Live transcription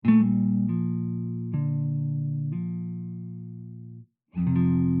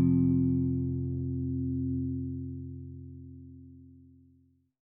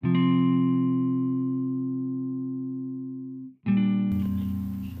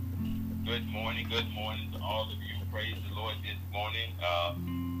Good morning to all of you. Praise the Lord this morning.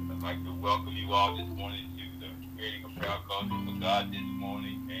 I'd like to welcome you all this morning to the Creating a Prayer Culture for God this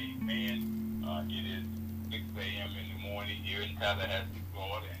morning. Amen. It is 6 a.m. in the morning here in Tallahassee,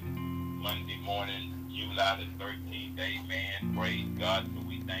 Florida, and Monday morning, July the 13th. Amen. Praise God. So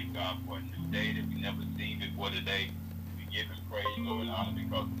we thank God for a new day that we never seen before today. We give Him praise, Lord, and honor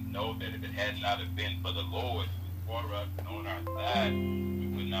because we know that if it had not have been for the Lord who was for us and on our side, we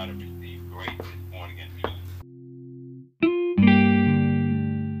would not have received grace this morning and truth.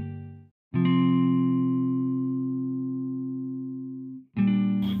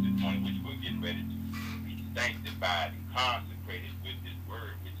 This morning, which we're getting ready to be sanctified and consecrated with this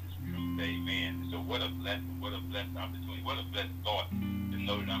word, which is truth. Amen. So what a blessed opportunity, what a blessed thought to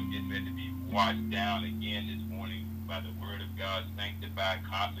know that I'm getting ready to be washed down again this morning by the word of God, sanctified,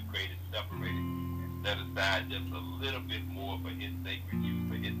 consecrated, separated, and set aside just a little bit more for His sacred use,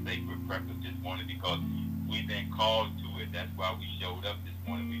 for His sacred purpose this morning, because we've been called to it. That's why we showed up this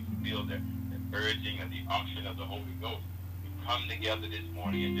morning. We feel the urging of the unction of the Holy Ghost. Come together this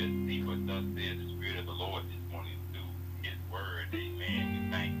morning and just see what thus says the Spirit of the Lord this morning through His Word. Amen.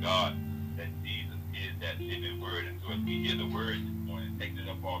 We thank God that Jesus is that living Word. And so as we hear the Word this morning, taking it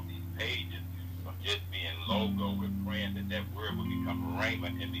up off these pages from just being logo, we're praying that that Word will become rhema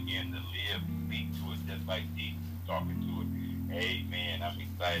and begin to live, speak to it just like Jesus is talking to it. Amen. I'm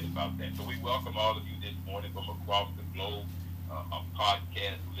excited about that. So we welcome all of you this morning from across the globe. Our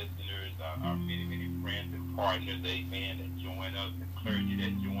podcast listeners, our many friends and partners, amen, that join us, the clergy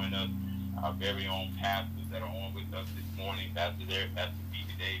that join us, our very own pastors that are on with us this morning, Pastor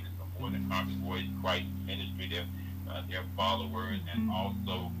P.B. Davis from More Than Conquerors Voice Christ Ministry, their followers, and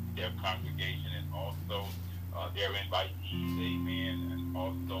also their congregation, and also their invitees, amen, and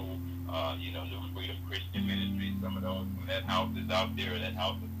also, New Freedom Christian Ministry, some of those from that house is out there, that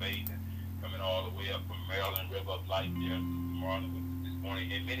house of faith, and coming all the way up from Maryland, River of Life there, Marlon with us this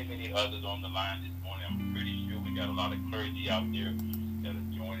morning, and many others on the line this morning. I'm pretty sure we got a lot of clergy out there that are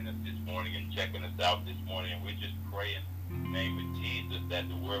joining us this morning and checking us out this morning. And we're just praying in the name of Jesus that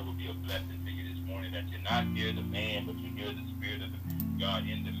the word will be a blessing to you this morning, that you're not hear the man, but you hear the Spirit of the God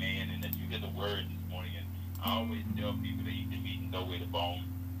in the man, and that you hear the word this morning. And I always tell people to eat the meat and go with the bone.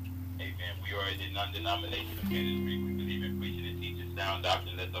 Amen. We are in a non-denominational ministry. We believe in preaching and teaching sound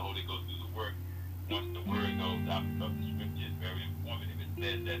doctrine. Let the Holy Ghost do the work. Once the word goes out, because the scripture is very informative, it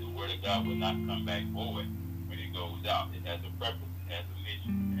says that the word of God will not come back void when it goes out. It has a purpose, it has a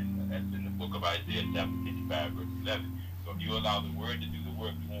mission, and that's in the book of Isaiah, chapter 55, verse 11. So if you allow the word to do the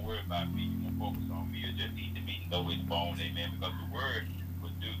work, you won't worry about me, you won't focus on me, you just eat the meat and go with the bone, amen, because the word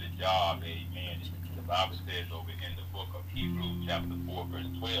will do the job, amen. The Bible says over in the book of Hebrews, chapter 4, verse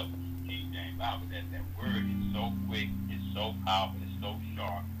 12, King James Bible, that word is so quick, it's so powerful, it's so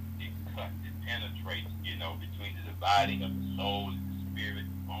sharp, it cuts, it penetrates, between the dividing of the soul and the spirit,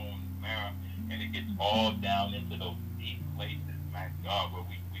 the bone, the marrow, and it gets all down into those deep places, my God, where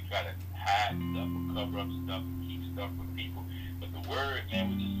we try to hide stuff or cover up stuff and keep stuff from people. But the word,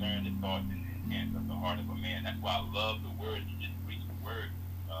 man, will discern the thoughts and the intents of the heart of a man. That's why I love the word. You just preach the word.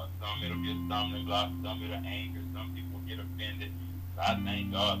 Some it'll be a stumbling block, some it'll anger, some people get offended. So I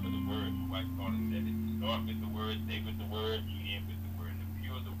thank God for the word. My wife called and said, if you start with the word, stay with the word, you end with the word. The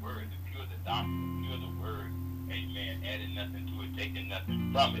pure the word, the pure the doctrine, the pure the word. Amen. Adding nothing to it, taking nothing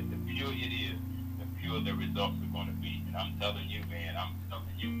from it. The pure it is, the pure the results are going to be. And I'm telling you, man,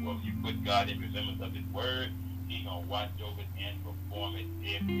 well, you put God in remembrance of His word, He's going to watch over it and perform it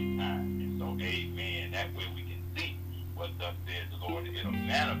every time. And so, amen, that way we can see what thus says the Lord. It'll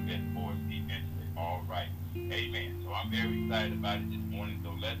manifest for us eventually. All right. Amen. So I'm very excited about it this morning.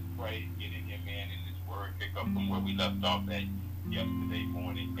 So let's pray, get in here, man, in this word, pick up from where we left off at yesterday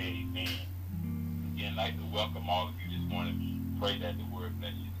morning. Amen. Again, I'd like to welcome all of you this morning. Pray that the word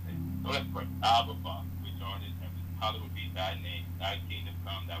bless you today. So let's pray. Abba, Father, which art in heaven, hallowed be thy name. Thy kingdom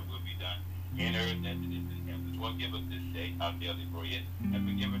come, thy will be done in earth as it is in heaven. Lord, give us this day our daily bread, and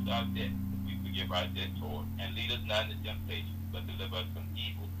forgive us our debt. We forgive our debtors, and lead us not into temptation, but deliver us from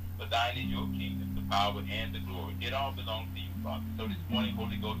evil. For thine is your kingdom, the power, and the glory. It all belongs to you, Father. So this morning,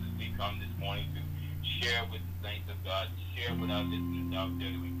 Holy Ghost, as we come this morning to share with the saints of God, to share with our listeners out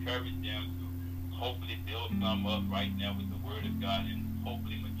there, to encourage them to hopefully build some up right now with the word of God, and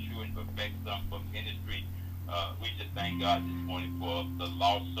hopefully mature and perfect some for ministry. We just thank God this morning for the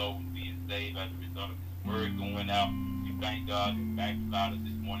lost souls being saved as a result of His word going out. We thank God that backsliders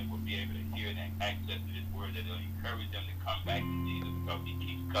this morning will be able to hear and access to this word, that it'll encourage them to come back to Jesus, because He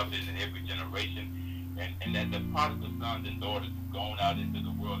keeps covenant in every generation. And that the prodigal sons and daughters who've gone out into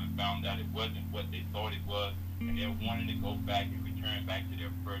the world and found out it wasn't what they thought it was, and they're wanting to go back and return back to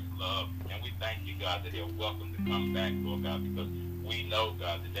their first love, God, that they're welcome to come back, Lord God, because we know,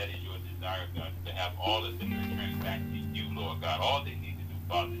 God, that is your desire, God, to have all of them return back to you, Lord God. All they need to do,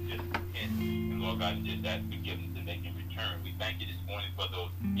 Father, is just repent, and Lord God, just ask forgiveness and they can return. We thank you this morning for those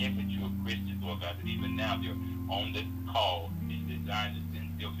immature Christians, Lord God, that even now they're on this call, these desiring to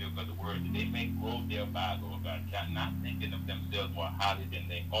still milk of the word, that they may grow thereby, Lord God, not thinking of themselves more highly than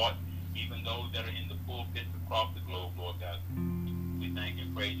they ought, even those that are in the pulpits across the globe, Lord God. We thank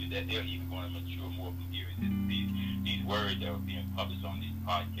and praise you that they're even going to mature more from hearing these words that are being published on these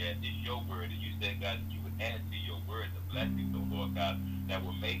podcasts. It's your word, and you said, God, that you would add to your word the blessings, oh Lord God, that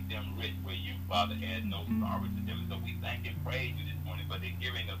will make them rich where you, Father, add no sorrow to them. So we thank and praise you this morning for the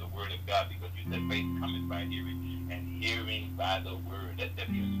hearing of the word of God, because you said faith cometh by hearing, and hearing by the word. Let there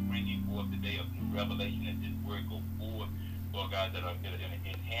be a springing forth today of new revelation as this word go forth, Lord God, that are going to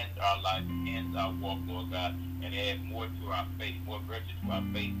enhance our life, enhance our walk, Lord God, and add more to our faith, more virtue to our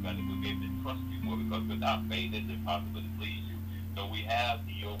faith, God, that we'll be able to trust you more, because without faith it's impossible to please you. So we have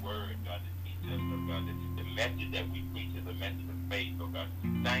your word, God, to teach us, Lord God, that the message that we preach is a message of faith, Lord God.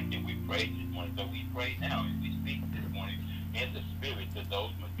 Thank you, we praise this morning. So we pray now as we speak this morning in the spirit to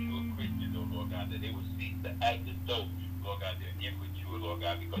those mature Christians, oh Lord God, that they will cease to act as though, Lord God, they're immature, Lord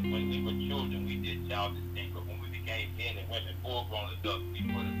God, because when we were children, we did childish things, but when we became men and women, full-grown adults, we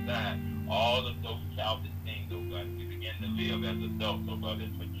put aside all of those childish things, oh God, and we began to live as adults, oh God,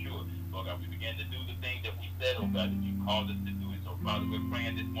 as mature, Lord God. We began to do the things that we said, oh God, that you called us to do. And so, Father, we're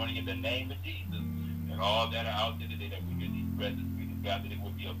praying this morning in the name of Jesus, that all that are out there today that we hear these presence, God, that it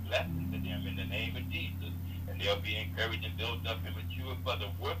will be a blessing to them in the name of Jesus, and they'll be encouraged and built up and mature for the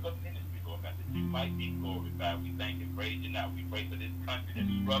work of ministry, Lord God, that you might be glorified. We thank and praise you now. We pray for this country that's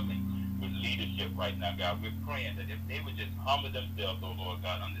struggling with leadership right now, God. We're praying that if they would just humble themselves, oh Lord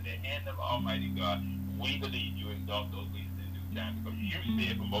God, under the hand of Almighty God, we believe you exalt those leaders in due time, because you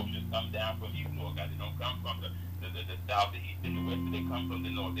said promotions come down from you, Lord God. They don't come from the south, the east, and the west, but they come from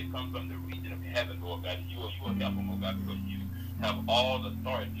the north. They come from the region of heaven, Lord God. You will help them, oh God, because you have all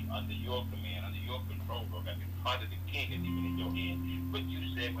authority under your command, under your control, Lord God. The heart of the king is even in your hand. But you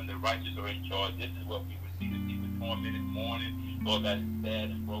said when the righteous are in charge, this is what we will see, the people tormented, mourning, Lord God, sad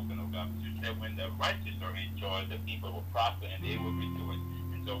and broken, oh God. But you said when the righteous are in charge, the people will prosper and they will rejoice.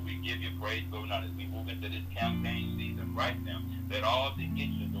 And so we give you praise, Lord, now as we move into this campaign season right now, that all the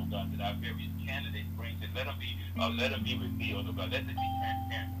issues, oh God, that our various candidates bring, let them be revealed, oh God. Let them be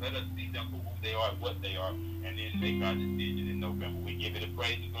transparent. Let us see them for who they are, what they are, and then make our decision in November. We give you the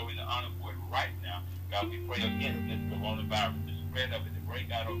praise and glory and the honor for it right now. God, we pray against this coronavirus, the spread of it, the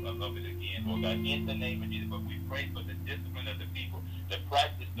breakout of it again, Lord God, in the name of Jesus. But we pray for the discipline of the people, to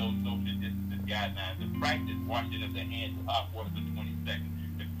practice those social distancing guidelines, to practice washing of their hands with hot water for 20 seconds,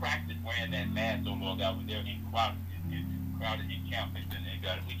 to practice wearing that mask, oh Lord God, when they're in crowded encampments. And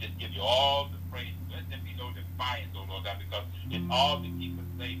God, we just give you all the praise. Let there be no defiance, oh Lord God, because it's all to keep us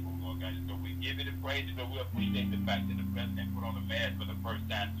safe, oh Lord God. And so we give you the praise, and so we appreciate the fact that the president put on a mask for the first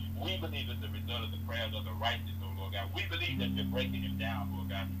time. We believe it's the result of the prayers of the righteous, oh Lord God. We believe that you're breaking him down,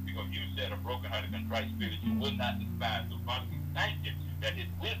 Lord God, because you said a broken-hearted, contrite spirit you would not despise. So Father, we thank you that his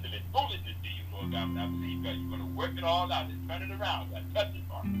wisdom is foolishness to you, Lord God. And I believe, God, you're going to work it all out and turn it around, God. Touch his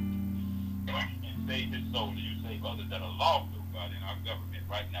heart and save his soul. And you save others that are lost, oh God, in our government.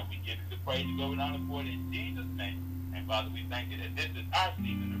 Right now, we give you the praise and glory and honor for it in Jesus' name. And Father, we thank you that this is our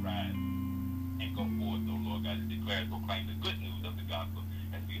season to rise and go forth, oh Lord God, and declare and proclaim the good news of the gospel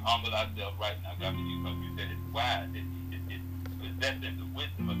as we humble ourselves right now, God, because you said it's wise, it's possessing the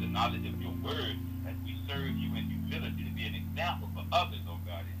wisdom of the knowledge of your word as we serve you in humility to be an example for others, oh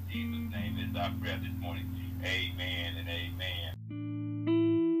God. In Jesus' name is our prayer this morning. Amen and amen.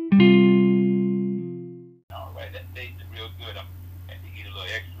 All right, that tasted real good. I had to eat a little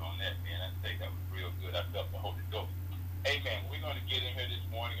extra on that, man. I think that was real good. I felt the Holy Ghost. Amen. We're going to get in here this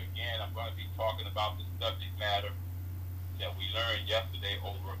morning again. I'm going to be talking about the subject matter that we learned yesterday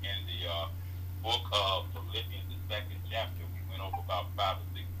over in the book of Philippians, the second chapter. We went over about 5 or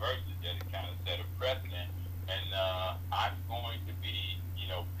 6 verses that it kind of set a precedent. And I'm going to be,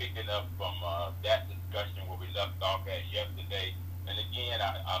 picking up from that discussion where we left off at yesterday. And again,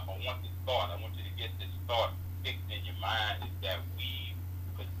 I want you to get this thought fixed in your mind, is that we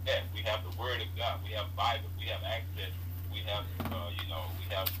possess. We have the Word of God. We have Bible. We have access. We have,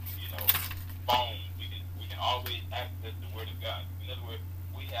 phones. We can always access the Word of God. In other words,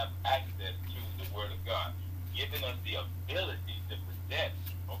 we have access to the Word of God, giving us the ability to possess,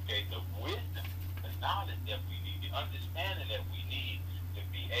 the wisdom, the knowledge that we need, the understanding that we need to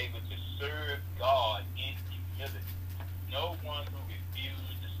be able to serve God in humility. No one who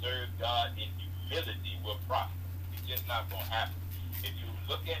refuses to serve God in humility will prosper. It's just not going to happen. If you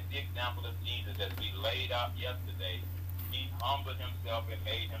Look at the example of Jesus as we laid out yesterday. He humbled himself and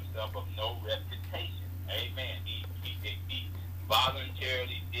made himself of no reputation. Amen. He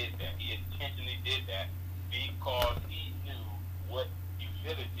voluntarily did that. He intentionally did that because he knew what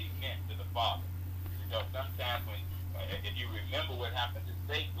humility meant to the Father. Because sometimes when, if you remember what happened to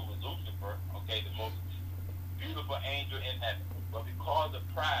Satan, who was Lucifer, okay, the most beautiful angel in heaven, but because of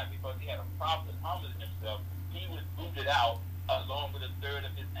pride, because he had a problem with humbling himself, he was booted out along with a third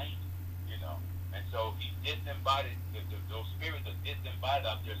of his angels, you know. And so he disembodied, those spirits are disembodied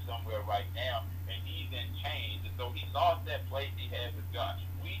out there somewhere right now, and he's in chains, and so he lost that place he had with God.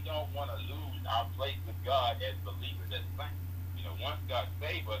 We don't want to lose our place with God as believers, as saints. You know, once God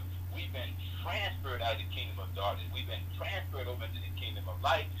saved us, we've been transferred out of the kingdom of darkness. We've been transferred over into the kingdom of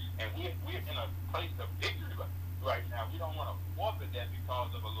light, and we're in a place of victory right now. We don't want to forfeit that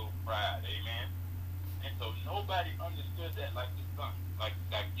because of a little pride. Amen. And so nobody understood that like the Son, like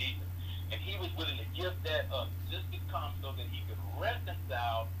Jesus. And he was willing to give that up just to come so that he could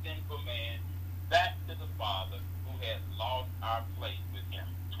reconcile sinful man back to the Father who had lost our place with him.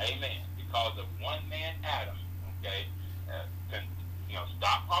 Amen. Because of one man, Adam, okay,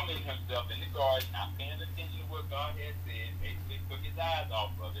 stop humbling himself in the garden, not paying attention to what God had said, basically took his eyes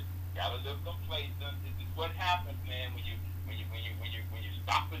off of it, got a little complacent. This is what happens, man, when you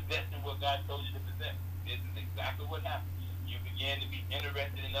stop possessing what God told you to possess. This is exactly what happens. You begin to be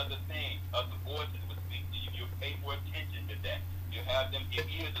interested in other things. Other voices will speak to you. You'll pay more attention to that. You have them, your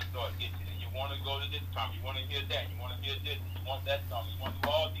ears will start itching, and you want to go to this time. You want to hear that. You want to hear this. You want that song. You want to do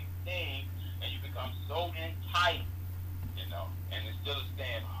all these things, and you become so enticed, you know. And instead of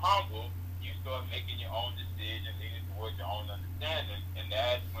staying humble, you start making your own decisions, leaning towards your own understanding, and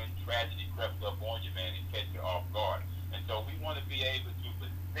that's when tragedy crept up on you, man, and catch you off guard. And so we want to be able to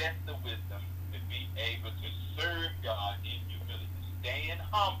possess the wisdom to be able to serve God in humility, staying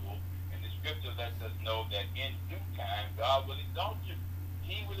humble. And the scripture lets us know that in due time, God will exalt you.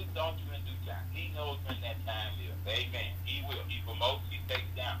 He will exalt you in due time. He knows when that time is. Amen. He will. He promotes, he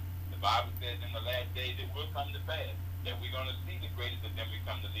takes down. The Bible says in the last days it will come to pass that we're going to see the greatest of them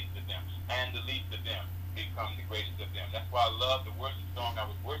become the least of them, and the least of them become the greatest of them. That's why I love the worship song I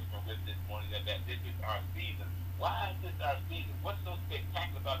was worshiping with this morning, that this is our season. Why is this our season? What's so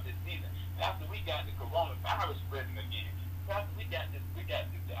spectacular about this season? After we got the coronavirus spreading again, after we got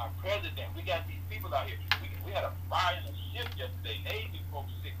our president, we got these people out here. We had a fire in a ship yesterday. Navy folks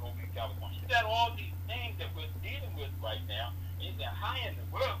sick over in California. We got all these things that we're dealing with right now. And you say, how in the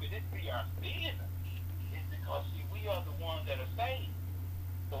world could this be our season? It's because, see, we are the ones that are saved.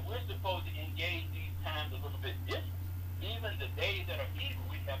 So we're supposed to engage these times a little bit different. Even the days that are evil,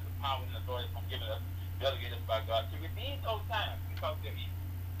 we have the power and authority from giving us, delegated by God, to redeem those times because they're evil.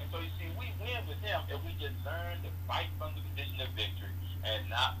 And so you see, we win with him if we just learn to fight from the position of victory and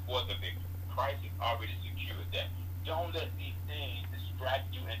not for the victory. Christ has already secured that. Don't let these things distract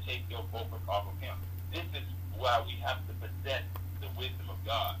you and take your focus off of him. This is why we have to possess the wisdom of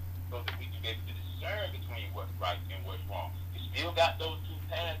God so that we can be able to discern between what's right and what's wrong. You still got those two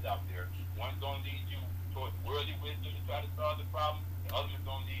paths out there. One's going to lead you towards worldly wisdom to try to solve the problem. The other is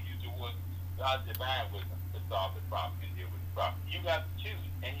going to lead you towards God's divine wisdom to solve the problem and deal with the problem. You got to choose.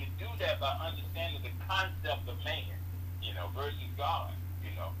 And you do that by understanding the concept of man, versus God.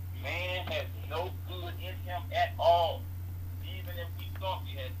 Man has no good in him at all. Even if we thought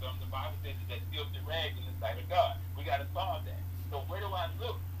we had some, the Bible says it's that filthy rag in the sight of God. We got to solve that. So where do I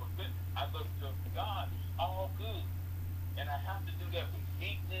look for goodness? I look to God, who's all good. And I have to do that with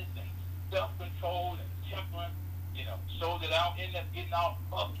meekness and self-control and temperance, so that I don't end up getting all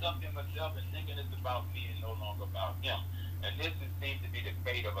puffed up in myself and thinking it's about me and no longer about him. And this seems to be the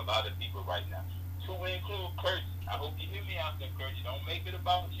fate of a lot of people right now. To include clergy. I hope you hear me out there, clergy. Don't make it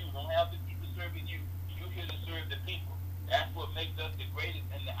about you. Don't have the people serving you. You're here to serve the people. That's what makes us the greatest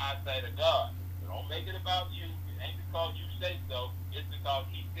in the eyesight of God. So don't make it about you. It ain't because you say so. It's because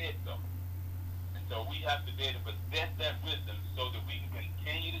he said so. And so we have to be able to possess that wisdom so that we can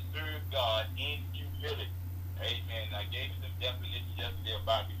continue to serve God in humility. Amen. I gave you some definitions yesterday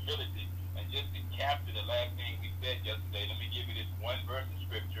about humility. And just to capture the last thing we said yesterday, let me give you this one verse of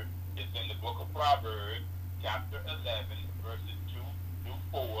scripture. It's in the book of Proverbs, chapter 11, verses 2 through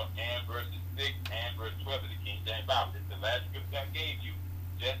 4, and verses 6 and verse 12 of the King James Bible. It's the last scripture I gave you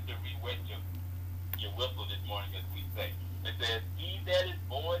just to re-wet your whistle this morning, as we say. It says, he that is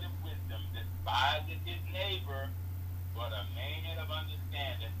void of wisdom despises his neighbor, but a man of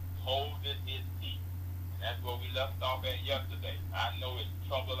understanding holdeth his peace. And that's where we left off at yesterday. I know it's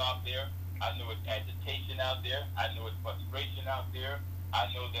trouble out there. I know it's agitation out there. I know it's frustration out there. I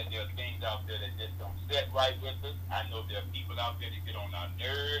know that there are things out there that just don't set right with us. I know there are people out there that get on our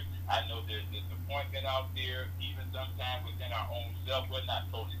nerves. I know there's disappointment out there, even sometimes within our own self. We're not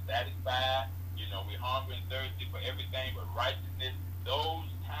totally satisfied. You know, we're hungry and thirsty for everything but righteousness.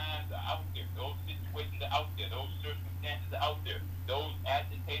 Those times are out there. Those situations are out there. Those circumstances are out there. Those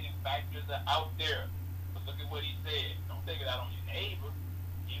agitating factors are out there. But look at what he said. Don't take it out on your neighbor,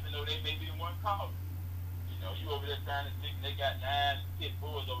 even though they may be the one causing. You know, you over there trying to sleep, and they got 9 pit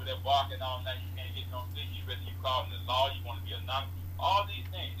bulls over there barking all night. You can't get no sleep. You ready to call the law. You want to be anonymous. All these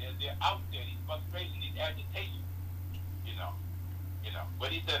things, they're out there. These frustrations, these agitations. You know. But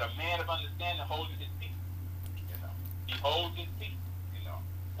he said, a man of understanding holds his peace. You know, he holds his peace. You know,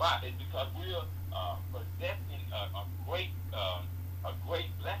 why? It's because we're possessing a great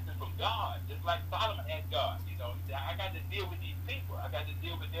blessing from God, just like Solomon had God. You know, I got to deal with these people. I got to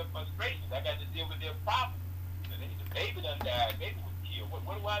deal with their frustrations. I got to deal with their problems. The baby done died. Baby was killed.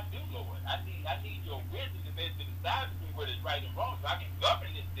 What do I do, Lord? I need your wisdom to be able to decide between what is right and wrong, so I can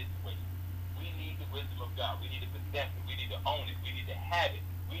govern this situation. We need the wisdom of God. We need to possess it. We need to own it. We need to have it.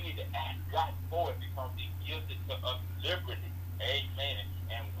 We need to ask God for it because He gives it to us liberty. Amen.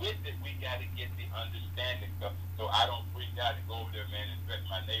 And with it, we got to get the understanding stuff. So I don't freak out and go over there, man, and threaten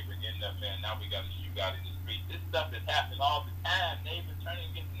my neighbor and end up, man, now we got to shoot out in the street. This stuff is happening all the time. Neighbors turning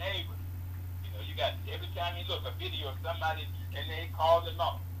against neighbors. You know, you got, every time you look, a video of somebody and they call them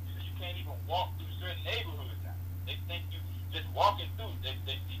off. You know, you can't even walk through certain neighborhoods now. They think you just walking through, they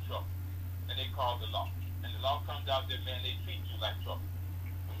see trouble. And they call the law. And the law comes out there, man, they treat you like trouble.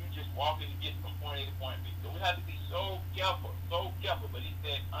 When you just walking to get from point A to point B. So we have to be so careful. But he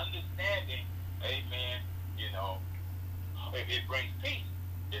said, understanding, amen, you know, it brings peace.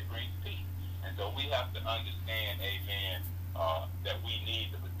 It brings peace. And so we have to understand, amen, that we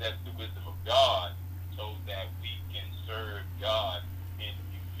need to possess the wisdom of God so that we can serve God in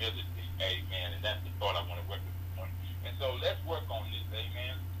humility, amen. And that's the thought I want to work with this morning. And so let's work on this,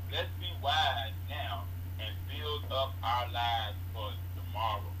 amen. Let's be wise now and build up our lives for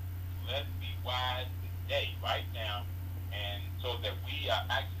tomorrow. Let's be wise today, right now, and so that we are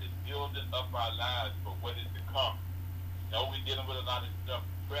actually building up our lives for what is to come. You know, we're dealing with a lot of stuff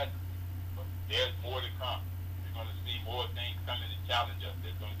present, but there's more to come. We're going to see more things coming to challenge us.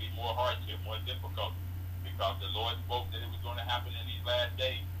 There's going to be more hardship, more difficulty, because the Lord spoke that it was going to happen in these last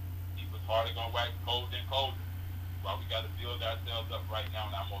days. People's heart are going to wax colder and colder. While we got to build ourselves up right now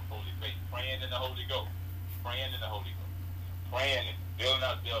in our most holy faith, praying in the Holy Ghost, praying in the Holy Ghost, praying and building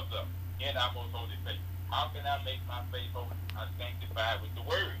ourselves up in our most holy faith. How can I make my faith holy? I sanctify with the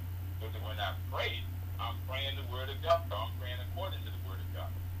Word, so that when I pray, I'm praying the Word of God. So I'm praying according to the Word of God.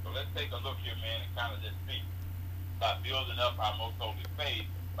 So let's take a look here, man, and kind of just see by building up our most holy faith,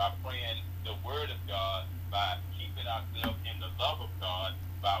 by praying the Word of God, by keeping ourselves in the love of God,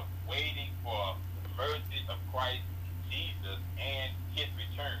 by waiting for the mercy of Christ Jesus and His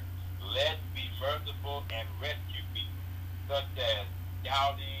return. Let's be merciful and rescue people, such as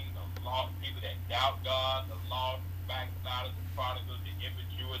doubting, the lost people that doubt God, the lost, backsliders, the prodigals, the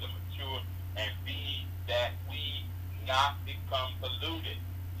immature, the mature, and be that we not become polluted.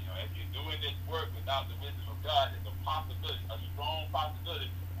 You know, if you're doing this work without the wisdom of God, there's a possibility, a strong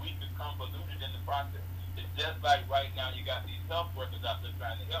possibility, we become polluted in the process. It's just like right now you got these health workers out there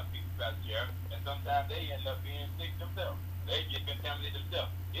trying to help people, Pastor Jared, and sometimes they end up being sick themselves. They get contaminated themselves.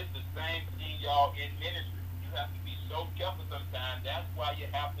 It's the same thing, y'all, in ministry. You have to be so careful sometimes. That's why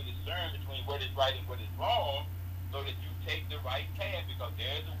you have to discern between what is right and what is wrong, so that you take the right path, because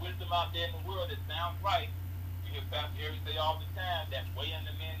there's a wisdom out there in the world that sounds right. You hear Pastor Eric say all the time, that way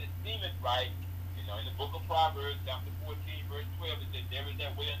unto man that seemeth right. You know, in the book of Proverbs, chapter 14, verse 12, it says, there is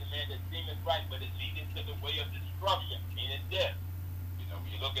that way unto man that seemeth right, but it leadeth to the way of destruction, meaning death. You know,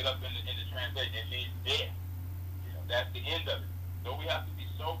 when you look it up in the translation, it means death. You know, that's the end of it. So we have to be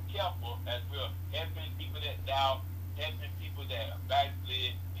so careful as we're helping people that doubt, helping people that are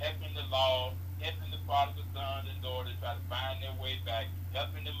backslid, helping the law, helping the prodigal sons and daughters try to find their way back,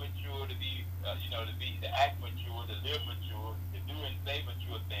 helping them mature to be, to act mature, to live mature, to do and say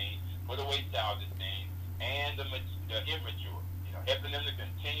mature things, put away childish things, and the immature. You know, helping them to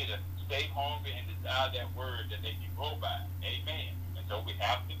continue to stay hungry and desire that word that they can grow by. Amen. And so we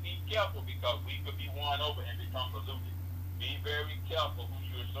have to be careful, because we could be won over and become polluted. Be very careful who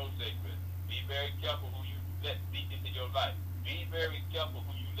you associate with. Be very careful who you let speak into your life. Be very careful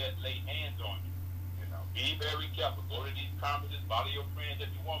who you let lay hands on you. You know, be very careful. Go to these conferences, follow your friends if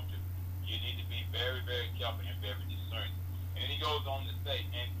you want to. You need to be very, very careful and very discerning. And he goes on to say,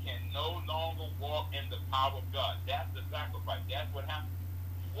 and can no longer walk in the power of God. That's the sacrifice. That's what happened.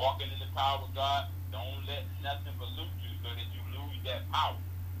 walking in the power of God. Don't let nothing pollute you so that you lose that power.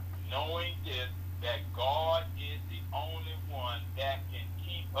 Knowing this, that God is the only one that can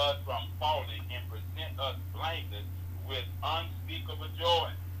keep us from falling and present us blameless with unspeakable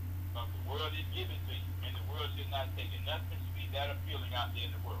joy. Because the world is given to you, and the world should not take it. Nothing sweet that appealing out there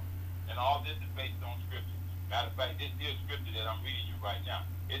in the world. And all this is based on Scripture. Matter of fact, this is Scripture that I'm reading you right now.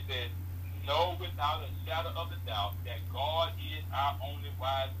 It says, know without a shadow of a doubt that God is our only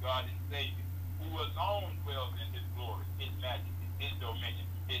wise God and Savior, who alone dwells in his glory, his majesty, his dominion,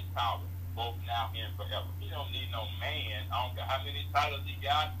 his power, both now and forever. He don't need no man. I don't care how many titles he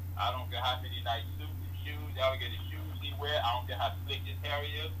got. I don't care how many nice suits and shoes. I don't care the shoes he wear. I don't care how slick his hair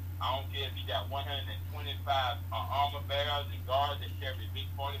is. I don't care if he got 125 armor bearers and guards that carry big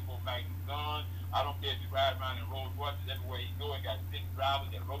 44 Magnum guns. I don't care if he rides around in Rolls Royces everywhere he go and got 6 drivers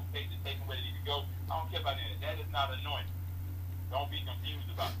that rotate to take him where they need to go. I don't care about any of that. That is not anointing. Don't be confused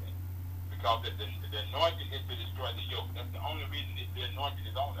about that. Because the anointing is to destroy the yoke. That's the only reason that the anointing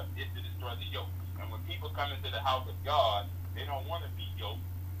is on us, is to destroy the yoke. And when people come into the house of God, they don't want to be yoked.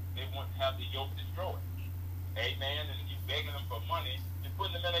 They want to have the yoke destroyed. Amen. And if you're begging them for money, you're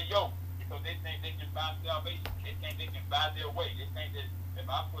putting them in a yoke because they think they can buy salvation. They think they can buy their way. They think that if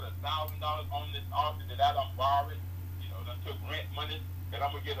I put $1,000 on this altar that I done borrowed, done took rent money, that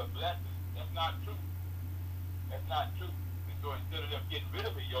I'm going to get a blessing. That's not true. That's not true. And so instead of them getting rid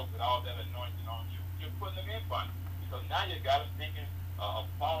of a yoke with all that anointing on you, you're putting them in bondage. Because now you got them thinking a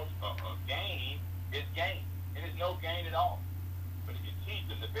false gain is gain. And it's no gain at all. But if you teach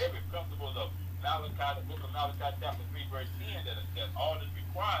them the very principles of Malachi, the book of Malachi, chapter 3, verse 10, that all that's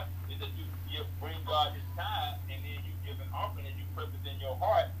required is that you bring God his tithe, and then you give an offering, and you purpose in your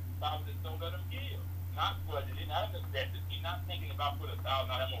heart, Bible says, so let him give. Not budgeting, not a necessity, not thinking about put $1,000,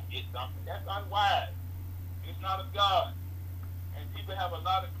 I'm going to get something. That's unwise. It's not of God. And people have a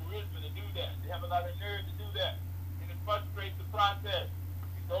lot of charisma to do that. They have a lot of nerve to do that. And it frustrates the process.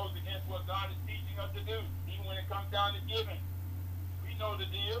 It goes against what God is teaching us to do, even when it comes down to giving. We know the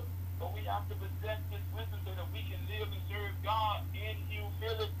deal. But we have to possess this wisdom so that we can live and serve God in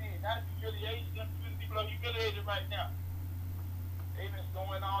humility, not humiliation. People are humiliated right now. They've been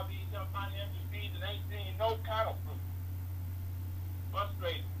sowing all these financial seeds and ain't seeing no kind of fruit.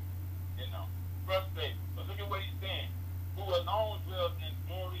 Frustrated, frustrated. But look at what he's saying. Who alone dwells in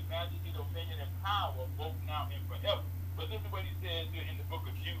glory, majesty, dominion, and power, both now and forever. But this is what he says here in the book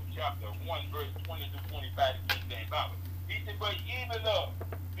of Jude, chapter 1, verse 20 to 25, the King James Bible. He said, but ye beloved,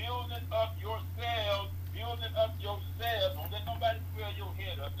 building up yourselves, don't let nobody swell your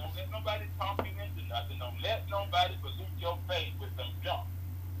head up, don't let nobody talk you into nothing, don't let nobody pollute your faith with some junk.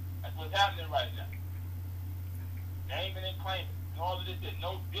 That's what's happening right now. Naming and claiming. And all of this is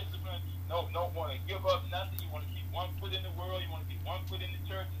no discipline, no want to give up nothing. You want to keep one foot in the world, you want to keep one foot in the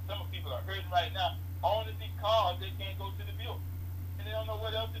church. And some people are hurting right now only because they can't go to the building. And they don't know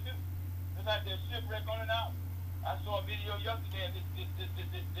what else to do. It's like they're shipwreck on an hour. I saw a video yesterday of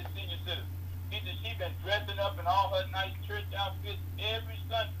this senior citizen. She's been dressing up in all her nice church outfits every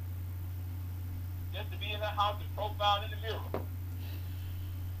Sunday. Just to be in her house and profile in the mirror.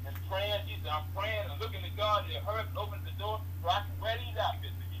 And praying. She said, I'm praying and looking at God and hurry up and open the door so I can wear these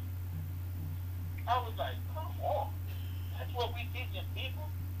outfits again. I was like, come on. That's what we teaching people?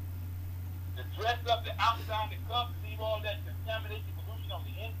 To dress up the outside of the cup, leave all that contamination, pollution on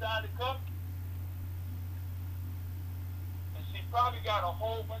the inside of the cup. Probably got a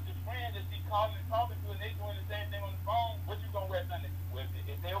whole bunch of friends that she calling and talking to, and they doing the same thing on the phone. What you gonna wear Sunday?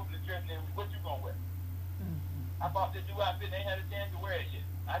 If they open the church, what you gonna wear? Mm-hmm. I bought this new outfit, and they ain't had a chance to wear it yet.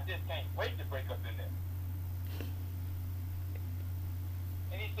 I just can't wait to break up in there.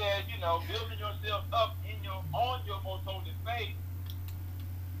 And he says, building yourself up on your most holy faith,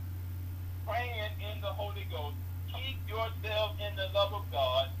 praying in the Holy Ghost, keep yourself in the love of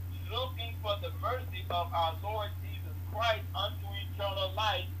God, looking for the mercy of our Lord Christ unto eternal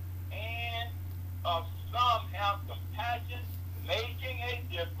life, and of some have compassion, making a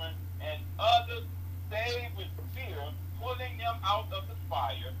difference, and others save with fear, pulling them out of the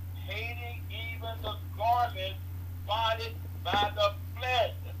fire, hating even the garment spotted by the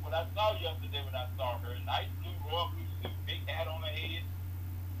flesh. That's what I saw yesterday when I saw her. Nice blue, royal blue suit, big hat on her head.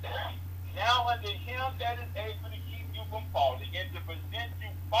 Now unto him that is able to keep you from falling, and to present you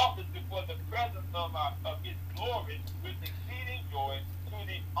faultless before the presence of his glory with exceeding joy, to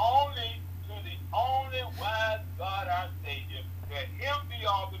the only wise God our Savior, to him be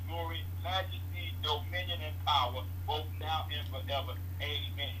all the glory, majesty, dominion, and power, both now and forever.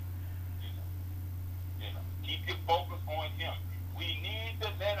 Amen. Keep your focus on him. We need to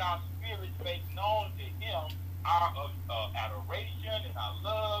let our spirits make known to him our adoration and our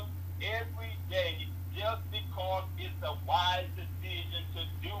love every day just because it's a wise decision to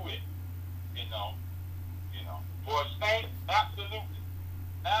do it. You know, For a saint, absolutely.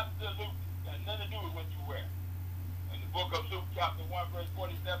 Absolutely. Got nothing to do with what you wear. In the book of Luke, chapter 1, verse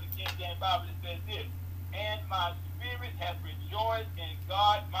 47, King James Bible, it says this, and my spirit has rejoiced in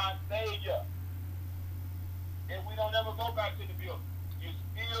God my Savior. And we don't ever go back to the building. You're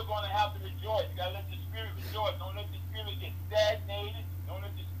still going to have to rejoice. You got to let the spirit rejoice. Don't let the spirit get stagnated. Don't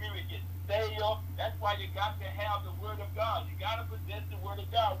let the spirit get stale. That's why you got to have the word of God. You got to possess the word of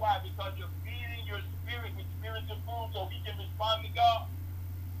God. Why? Because you're feeding your spirit with spiritual food so he can respond to God.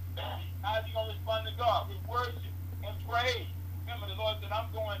 How's he going to respond to God? With worship and praise. Remember, the Lord said, I'm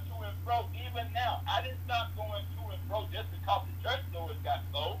going to and fro even now. I didn't stop going to and fro just because the church doors got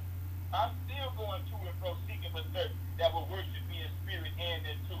closed. I'm still going to and fro seeking for certain that will worship me in spirit and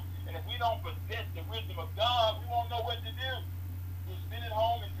in truth. And if we don't possess the wisdom of God, we won't know what to do. We'll sit at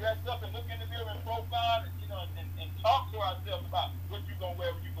home and dress up and look in the mirror and profile and, and talk to ourselves about what you're going to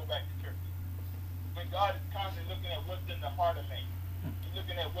wear when you go back to church. But God is constantly looking at what's in the heart of man. He's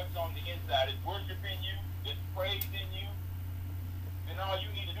looking at what's on the inside. It's worship in you. It's praise in you. And all you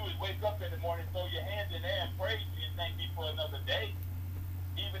need to do is wake up in the morning, throw your hands in there and praise me and thank me for another day.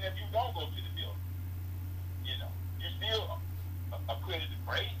 Even if you don't go to the building. You're still accredited to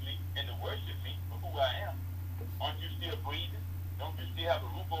praise me and to worship me for who I am. Aren't you still breathing? Don't you still have a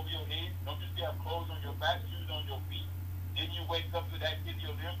roof over your head? Don't you still have clothes on your back, shoes on your feet? Didn't you wake up to the activity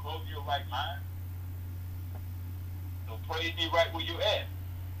of them, clothes your right mind? So praise me right where you're at.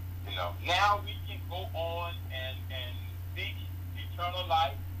 Now we can go on and seek eternal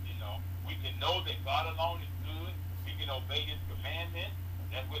life. We can know that God alone is good. We can obey his commandments.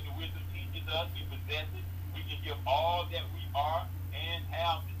 That's what the wisdom teaches us. We possess it. We can give all that we are and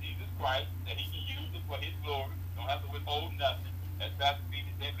have to Jesus Christ, that he can use it for his glory. Don't have to withhold nothing. As Pastor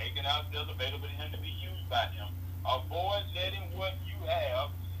Peter said, making ourselves available to him to be used by him. Avoid letting what you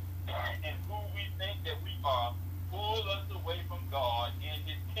have and who we think that we are pull us away from God and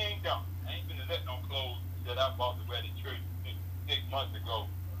his kingdom. I ain't gonna let no clothes that I bought to wear to church 6 months ago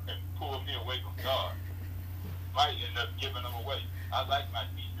and pull me away from God. Might end up giving them away. I like my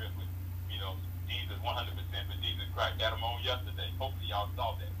t-shirt with, Jesus 100% for Jesus Christ. Got them on yesterday. Hopefully y'all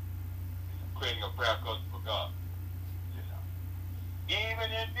saw that. Creating a prayer culture for God.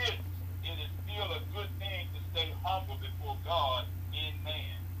 Even in this, it is still a good thing to stay humble before God in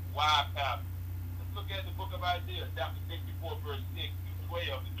man. Why, Pastor? Let's look at the book of Isaiah, chapter 64, verse 6 through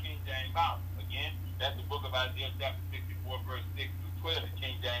 12, the King James Bible. Again, that's the book of Isaiah, chapter 64, verse 6 through 12, the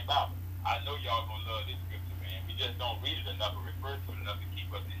King James Bible. I know y'all gonna love this scripture, man. We just don't read it enough or refer to it enough to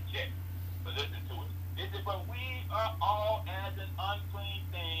keep us in check. But listen to it. It says, but we are all as an unclean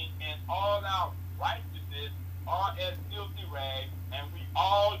thing, and all our righteousness are as filthy rags, and we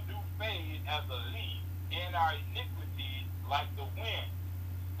all do fade as a leaf, and our iniquities, like the wind,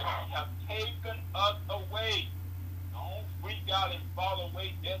 have taken us away. Don't freak out and fall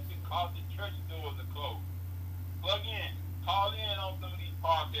away just because the church doors are closed. Plug in. Call in on some of these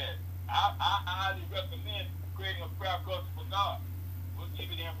podcasts. I highly recommend creating a prayer culture for God. We'll give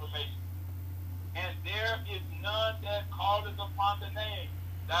you the information. And there is none that calleth upon the name,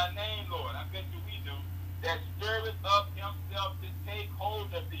 thy name, Lord. I bet you we do. That stirreth up himself to take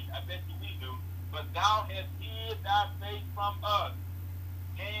hold of thee. I bet you we do. But thou hast hid thy face from us,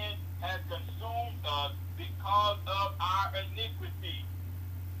 and hast consumed us because of our iniquity.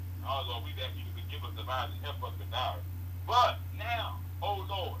 Oh, Lord, we ask you to forgive us of ours and help us with ours. But now, O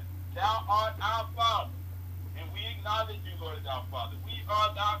Lord, thou art our Father, and we acknowledge you, Lord, as our Father. We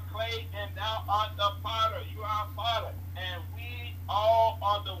are thy clay, and thou art the potter. You are our Father, and we all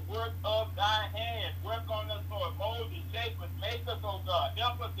are the work of thy hands. Work on us, Lord. Mold and shape us. Make us, O God.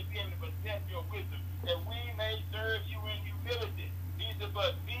 Help us to be able to possess your wisdom, that we may serve you in humility. He said,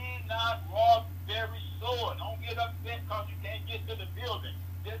 but be not wroth very sore. Don't get upset because you can't get to the building.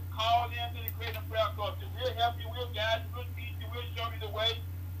 Just call in to the Creative Prayer Culture. We'll help you. We'll guide you. We'll teach you. We'll show you the way.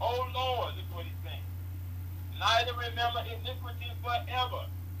 Oh, Lord, look what he's saying. Neither remember iniquity forever.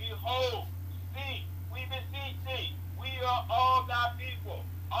 Behold, see, we beseech thee. We are all thy people.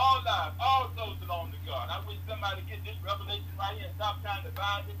 All lives, all souls belong to God. I wish somebody get this revelation right here and stop trying to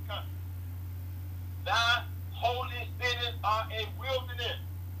divide this country. Thy holy cities are a wilderness.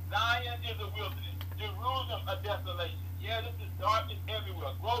 Zion is a wilderness. Jerusalem a desolation. Yeah, this is darkness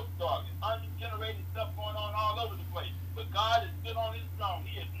everywhere. Gross darkness. Ungenerated stuff going on all over the place. But God is still on his throne.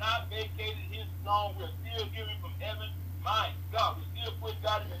 He has not vacated his throne. We're still hearing from heaven. My God, we still put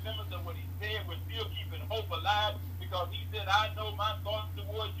God in remembrance of what he said. We're still keeping hope alive because he said, I know my thoughts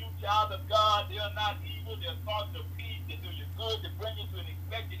towards you, child of God. They are not evil. They're thoughts of peace to do you good, to bring you to an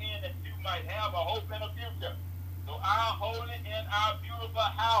expected end that you might have a hope and a future. So our holy and our beautiful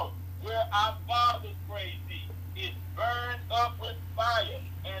house, where our fathers praise thee, is burned up with fire,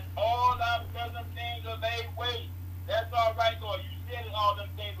 and all our pleasant things are laid waste. That's all right, Lord. You said that all them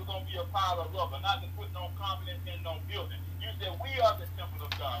things were going to be a pile of rubber, not to put no confidence in no building. You said we are the temple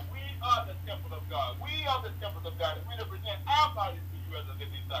of God. We are the temple of God. We are the temple of God. And we to present our bodies to you as a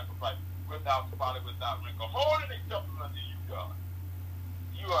living sacrifice, without spot, without wrinkle, holy and acceptable unto you, God.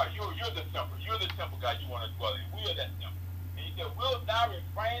 You're the temple. You're the temple, God, you want to dwell in. We are that temple. And you said, wilt thou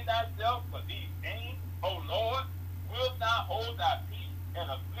refrain thyself for these things, O Lord? Wilt thou hold thy peace and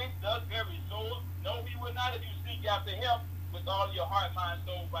afflict us very sore? No, he will not, if you seek after him with all your heart, mind,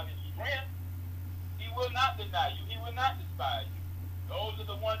 soul, body, and strength. He will not deny you. He will not despise you. Those are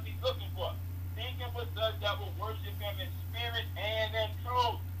the ones he's looking for. Seeking for such that will worship him in spirit and in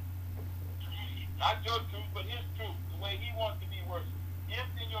truth. Not your truth, but his truth, the way he wants to be worshipped.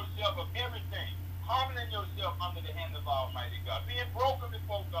 Emptying yourself of everything, humbling yourself under the hand of Almighty God, being broken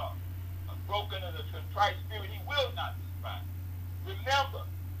before God, a broken and a contrite spirit he will not despise. Remember,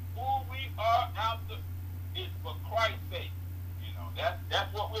 who we are after is for Christ's sake. You know,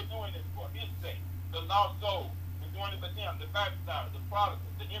 that's what we're doing this for, his sake. The lost soul, we're doing it for them, the backslider, the prodigal,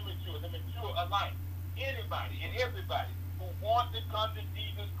 the immature, the mature alike. Anybody and everybody who wants to come to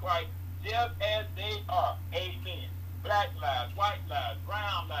Jesus Christ just as they are. Amen. Black lives, white lives,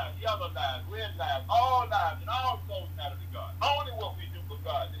 brown lives, yellow lives, red lives, all lives, and all souls matter to God. Only what we do for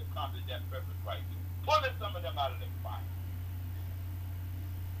God to accomplish that purpose right there. Pulling some of them out of the fire.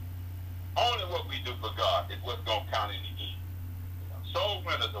 Only what we do for God is what's going to count in the end. You know, soul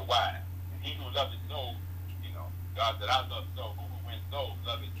winners are wise. And he who loves his soul, you know, God said, I love soul. Who will win souls,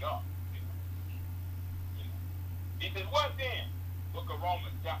 love his God. You know. He says, what then? Book of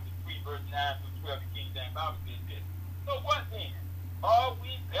Romans, chapter 3, verse 9 through 12, the King James Bible says this. So what then? Are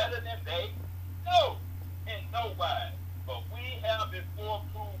we better than they? No, in no wise. But we have before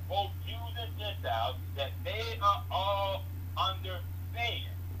proved both Jews and Gentiles that they are all under sin.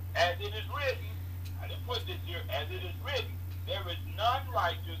 As it is written, I didn't put this here, as it is written, there is none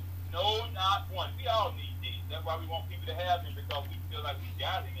righteous, no, not one. We all need these. That's why we want people to have them, because we feel like we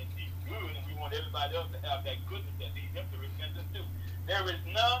got it and he's good, and we want everybody else to have that goodness that leads them to repentance too. There is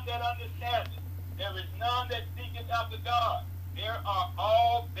none that understands it. There is none that seeketh after God. They are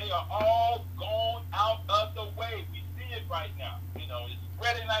all gone out of the way. We see it right now. You know, it's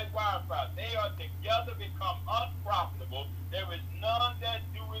spreading like wildfire. They are together become unprofitable. There is none that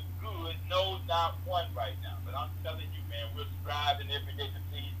doeth good, no, not one right now. But I'm telling you, man, we're striving every day to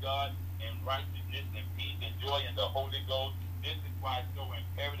please God in righteousness and peace and joy in the Holy Ghost. This is why it's so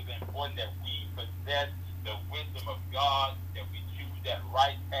imperative and important that we possess the wisdom of God, that we choose that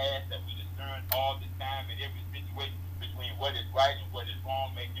right path, that we discern all the time in every situation between what is right and what is wrong,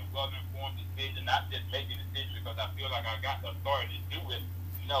 making well-informed decisions, not just making decisions because I feel like I got the authority to do it.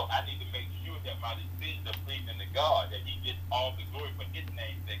 No, I need to make sure that my decisions are pleasing to God, that he gets all the glory for his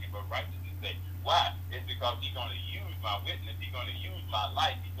name's sake and for righteousness' sake. Why? It's because he's going to use my witness, he's going to use my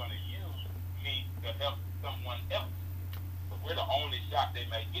life, he's going to use me to help someone else. But we're the only shot they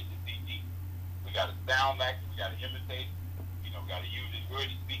may get to see Jesus. We got to sound like it, we got to imitate it. You know, we got to use his word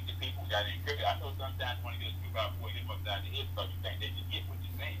to speak to people. We got to encourage. I know sometimes you want to get a 2x4, hit them upside the head because you think they can get what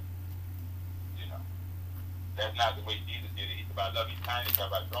you're saying. You know, that's not the way Jesus did it. It's about loving kindness, it's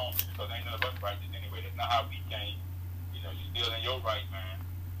about drawing people, because ain't none of us righteous anyway. That's not how we came. You know, you're still in your right mind.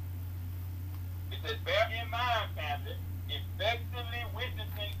 It says, bear in mind, family, effectively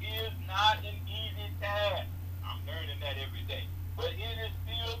witnessing is not an easy task. I'm learning that every day. But it is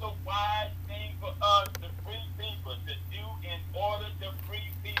still the wise thing for us to free people, to do in order to free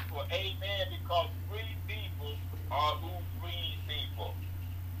people. Amen. Because free people are who free people.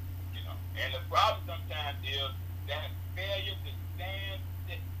 You know. And the problem sometimes is that failure to stand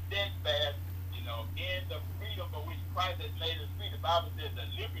steadfast, you know, in the freedom for which Christ has made us free. The Bible says the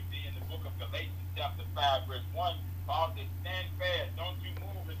liberty in the book of Galatians chapter 5, verse 1, Paul says, stand fast. Don't you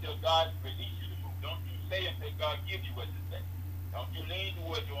move until God release you to move. Don't you say until God gives you what to say. Don't you lean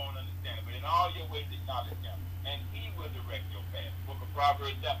towards your own understanding, but in all your ways acknowledge him, and he will direct your path. Book of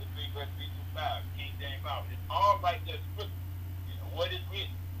Proverbs chapter 3, verse 3 through 5, King James Bible. It's all right there, scripture. You know, what is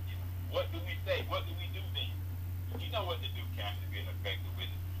written? You know, what do we say? What do we do then? You know what to do, Captain, to be an effective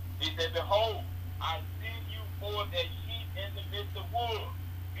witness. He said, behold, I send you forth as sheep in the midst of wolves.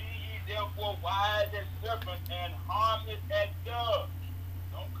 Be ye therefore wise as serpents and harmless as doves.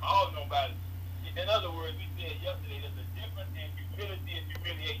 Don't call nobody. In other words, we said yesterday, there's a difference in humility and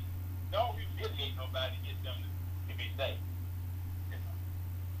humiliation. Don't humiliate nobody to get them to be saved.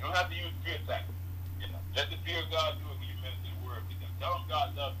 You don't have to use fear tactics. Let the fear of God do it when you minister the word with them. Tell them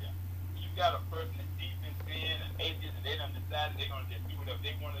God loves them. When you got a person that's deep in sin, an atheist, and they done decided they're going to just do whatever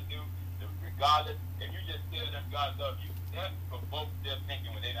they want to do, regardless, and you just tell them God loves you, that provokes their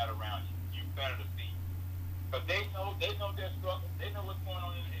thinking when they're not around you. You better to see. Because they know their struggle. They know what's going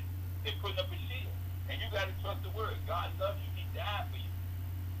on in it. They're putting up a shield. And you got to trust the word. God loves you. He died for you.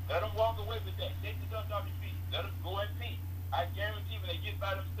 Let them walk away with that. Take the dust off your feet. Let them go in peace. I guarantee when they get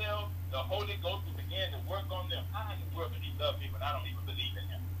by themselves, the Holy Ghost will begin to work on them. How in the world can he love me when I don't even believe in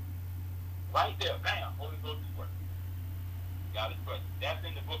him? Right there, bam, Holy Ghost is working. God is present. That's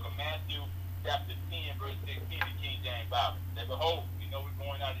in the book of Matthew, chapter 10, verse 16, the King James Bible. That behold, we know we're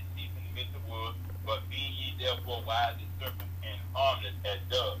going out as sheep in the midst of wolves, but be ye therefore wise as serpents and harmless as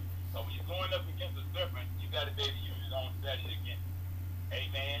doves. So when you're going up against a serpent, you got to be able to use his own strategy against it.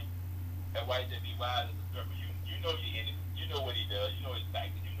 Amen. That's why he said be wise as a serpent. You know your enemy. You know what he does. You know his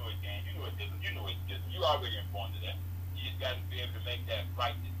tactics. You know his game. You know his discipline. You know his discipline. You're already informed of that. You just got to be able to make that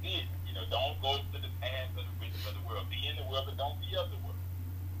right decision. Don't go to the path of the riches of the world. Be in the world, but don't be of the world.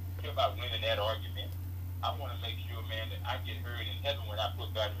 Care about winning that argument. I want to make sure, man, that I get heard in heaven when I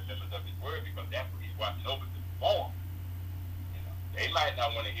put God in the remembrance of his word, because that's what he's watching over to perform. They might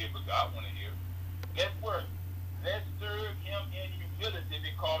not want to hear, but God want to hear. Let's work. Let's serve him in humility,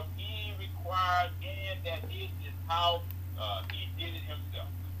 because he requires in that is how he did it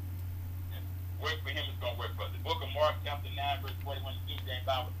himself. Work for him is going to work for us. The book of Mark, chapter 9, verse 41, the King James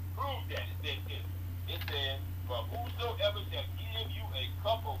Bible proves that. It says this. It says, for whosoever shall give you a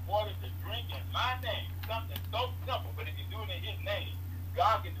cup of water to drink in my name, something so simple, but if you do it in his name,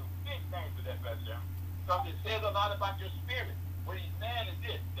 God can do big things with that, Brother John. Because it says a lot about your spirit. What he's saying is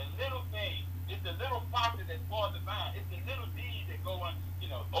this: the little thing, it's the little pocket that's for the vine. It's the little deeds that go on,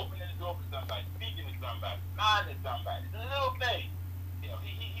 opening the door for somebody, speaking to somebody, smiling at somebody. It's a little thing.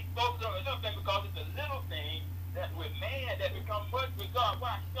 He focuses on the little thing because it's a little thing that with man that becomes much with God.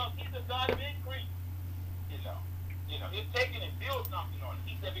 Why? Because he's a God of increase. He's taking and build something on it.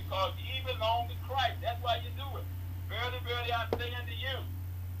 He said, because ye belong to Christ. That's why you do it. Verily, verily, I say unto you,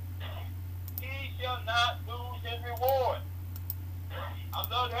 he shall not lose his reward. I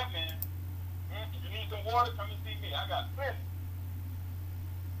love that, man. If you need some water, come and see me. I got plenty.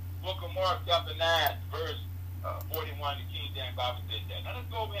 Book of Mark, chapter 9, verse 41, the King James Bible says that. Now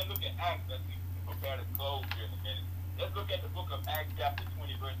let's go over and look at Acts as we prepare to close here in a minute. Let's look at the book of Acts, chapter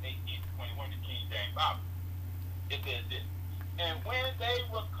 20, verse 18 to 21, the King James Bible. It says this: and when they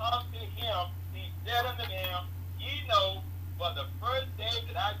were come to him, he said unto them, ye know, for the first day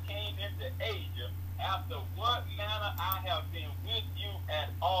that I came into Asia, after what manner I have been with you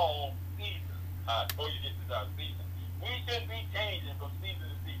at all seasons. I told you this is our season. We shouldn't be changing from season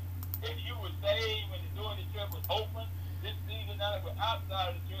to season. If you were saved when the door of the church was open, this season now that we're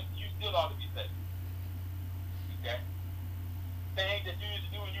outside of the church, you still ought to be saved. Okay? Things that you used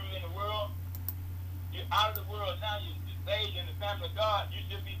to do when you were in the world, you're out of the world now, you're saved in the family of God, you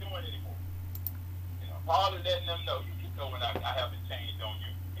shouldn't be doing it anymore. Paul is letting them know, you know when I haven't changed on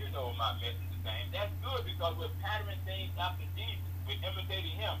you. You know my message is the same. That's good, because we're patterning things after Jesus. We're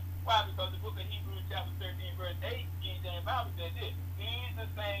imitating him. Why? Because the book of Hebrews chapter 13, verse 8, King James Bible says this: he's the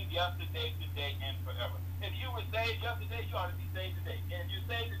same yesterday, today, and forever. If you were saved yesterday, you ought to be saved today. And if you're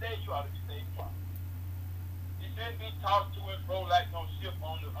saved today, you ought to be saved tomorrow. You shouldn't be tossed to and fro like no ship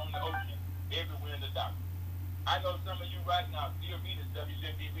on the ocean, everywhere in the dark. I know some of you right now still reading stuff you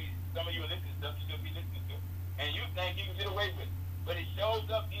shouldn't be reading. Some of you are listening to stuff you shouldn't be listening to. And you think you can get away with it. But it shows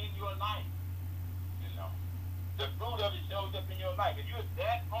up in your life. The fruit of it shows up in your life. If you're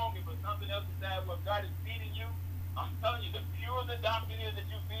that hungry for something else besides what God is feeding you, I'm telling you, the purer the doctrine is that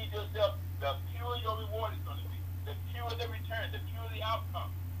you feed yourself, the purer your reward is going to be. The purer the return, the purer the outcome.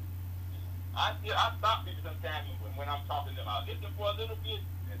 I stop people sometimes when I'm talking to them. I'll listen for a little bit,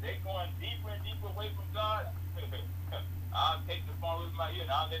 and they're going deeper and deeper away from God. I'll take the phone with my ear,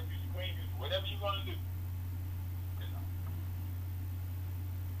 and I'll let you scream, whatever you're going to do.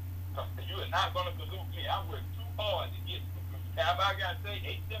 You are not going to pollute me. I work too hard to get time. I got to say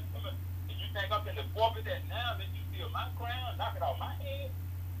 8 steps. And you think I'm in the forfeit that now that you steal my crown, knock it off my head?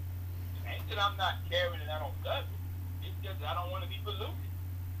 It ain't that I'm not caring and I don't love it. It's just that I don't want to be polluted.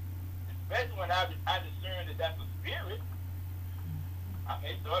 Especially when I discern that that's a spirit. I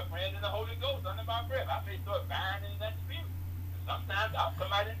may start praying in the Holy Ghost under my breath. I may start binding in that spirit. And sometimes I'll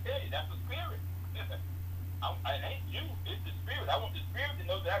come out and tell you that's a spirit. It ain't you, it's the spirit. I want the spirit to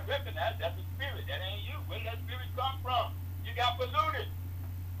know that I recognize that's the spirit. That ain't you. Where did that spirit come from? You got polluted.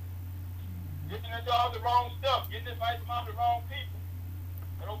 Listening to all the wrong stuff, getting advice from all the wrong people.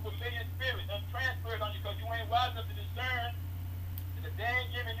 And those familiar spirits and transferred on you because you ain't wise enough to discern If they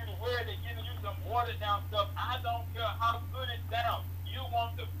ain't giving you the word, they're giving you some watered down stuff. I don't care how good it sounds. You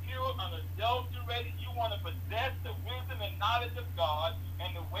want the pure, unadulterated. You want to possess the wisdom and knowledge of God.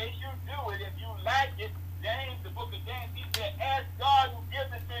 And the way you do it, if you lack it, James, the book of James, he said, ask God who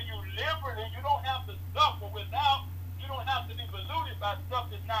gives it to you liberally. You don't have to suffer without. You don't have to be polluted by stuff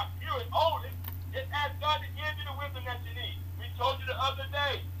that's not pure and holy. Just ask God to give you the wisdom that you need. We told you the other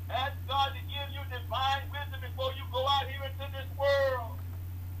day, ask God to give you divine wisdom before you go out here into this world.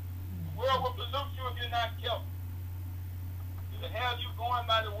 The world will pollute you if you're not careful. It'll have you going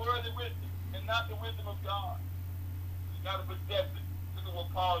by the worldly wisdom and not the wisdom of God. You got to possess it. Look at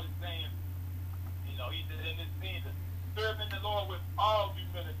what Paul is saying. You know, he said in this season, serving the Lord with all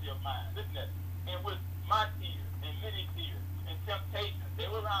humility of mind. Listen to that. And with my tears and many tears and temptations. They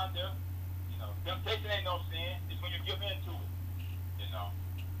were around there. You know, temptation ain't no sin. It's when you give in to it. You know,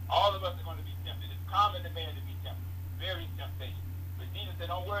 all of us are going to be tempted. It's common to man to be tempted. Very temptation. But Jesus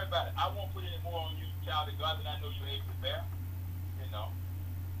said, don't worry about it. I won't put any more on you, child of God, than I know you're able to bear. You know,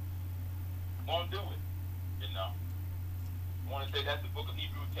 won't do it. You know, I want to say that's the book of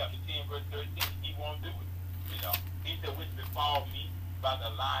Hebrews chapter 10 verse 13. He won't do it. You know, he said, which befall me by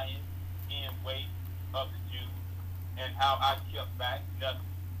the lying in wait of the Jews, and how I kept back nothing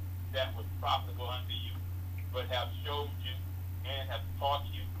that was profitable unto you, but have showed you and have taught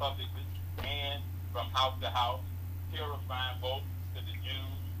you publicly and from house to house, terrifying both to the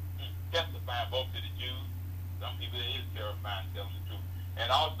Jews, testifying both to the Jews. Some people it is terrifying, telling the truth.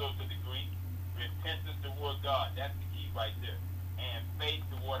 And also to the Greek, repentance toward God. That's the key right there. And faith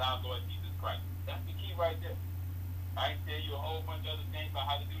toward our Lord Jesus Christ. That's the key right there. I can tell you a whole bunch of other things about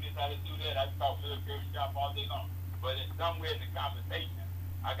how to do this, how to do that. I can talk military shop all day long. But in somewhere in the conversation,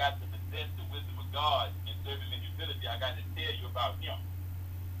 I got to possess the wisdom of God and serving in humility. I got to tell you about him.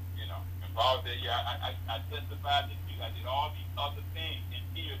 You know. And Paul said, yeah, I testified to you. I did all these other things in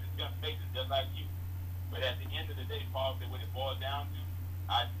tears and temptations just like you. But at the end of the day, Paul said what it boils down to,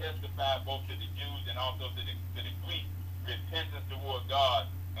 I testify both to the Jews and also to the Greeks, repentance toward God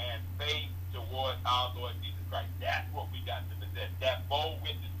and faith toward our Lord Jesus Christ. That's what we got to possess. That bold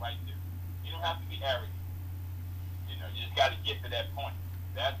witness right there. You don't have to be arrogant. You know, you just got to get to that point.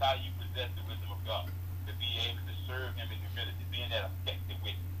 That's how you possess the wisdom of God. To be able to serve him in humility, being that effective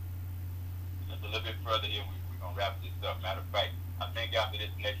witness. Just a little bit further here, we're going to wrap this up. Matter of fact, I think after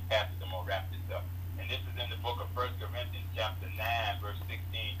this next passage, I'm going to wrap this up. And this is in the book of 1 Corinthians chapter 9, verse 16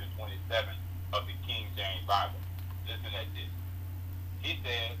 to 27 of the King James Bible. Listen at this. He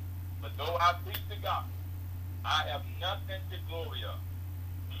says, but though I preach the gospel, I have nothing to glory of.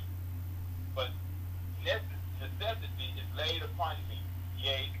 But necessity is laid upon me.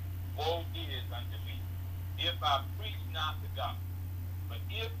 Yea, woe is unto me, if I preach not the gospel. But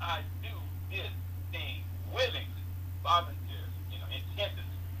if I do this thing willingly, voluntarily, intentionally,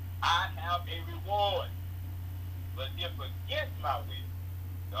 I have a reward. But if against my will,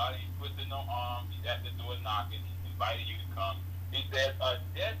 God ain't twisting no arms, he's at the door knocking, he's inviting you to come. He says, a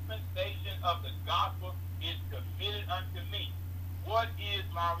dispensation of the gospel is committed unto me. What is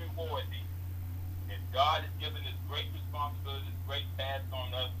my reward then? And God has given this great responsibility, this great task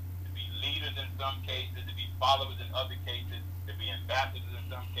on us to be leaders in some cases, to be followers in other cases, to be ambassadors in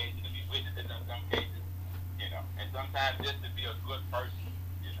some cases, to be witnesses in some cases, and sometimes just to be a good person.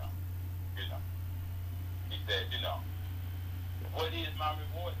 He said, what is my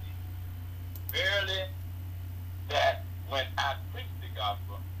reward? Verily, that when I preach the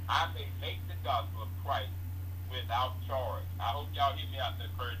gospel, I may make the gospel of Christ without charge. I hope y'all hear me out there,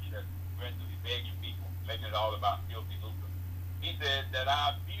 clergy that's regularly begging people, making it all about filthy lucre. He says that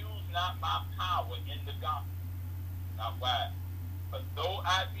I abuse not my power in the gospel. Now why? But though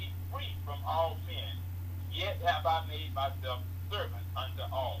I be free from all men, yet have I made myself servant unto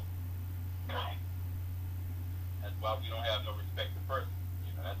all. That's why we don't have no respect to persons.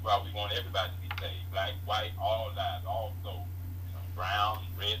 That's why we want everybody to be saved. Black, white, all lives, all souls. Brown,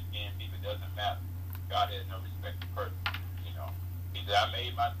 red skin, people, it doesn't matter. God has no respect to persons. He said, I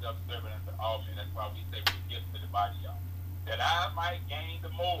made myself servant unto all men. That's why we say we're gifts to the body, y'all. That I might gain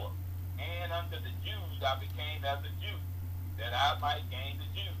the more. And unto the Jews I became as a Jew, that I might gain the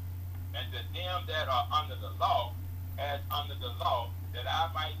Jews. And to them that are under the law, as under the law, that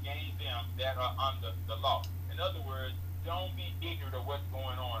I might gain them that are under the law. In other words, don't be ignorant of what's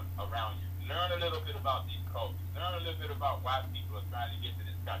going on around you. Learn a little bit about these cultures. Learn a little bit about why people are trying to get to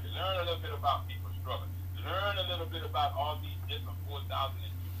this country. Learn a little bit about people's struggling. Learn a little bit about all these different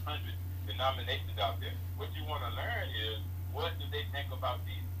 4,200 denominations out there. What you want to learn is, what do they think about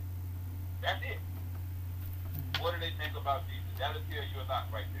Jesus? That's it. What do they think about Jesus? That'll tell you a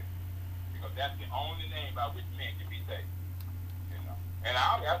lot right there. Because that's the only name by which men can be saved. And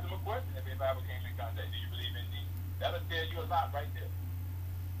I'll ask them a question if I ever came in contact. Do you believe in Jesus? That'll tell you a lot right there.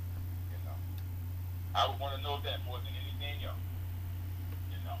 You know, I would want to know that more than anything else.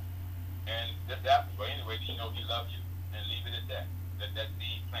 You know, and just ask him. But anyway, do you know he loves you? And leave it at that. Let that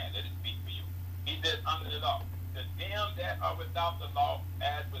seed plant. Let it speak for you. He says under the law, to them that are without the law,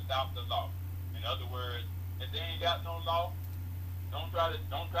 as without the law. In other words, if they ain't got no law, don't try to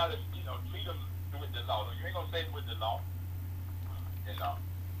treat them with the law. You ain't gonna say it with the law. You know,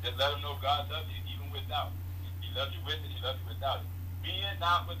 just let them know God loves you even without. He loves you with it. He loves you without it. Being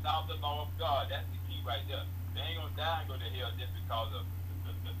not without the law of God. That's the key right there. They ain't gonna die and go to hell just because of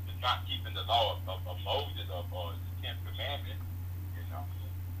the not keeping the law of Moses or the 10th commandment.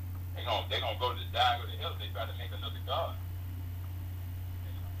 You know, they gonna go to die and go to hell if they try to make another God.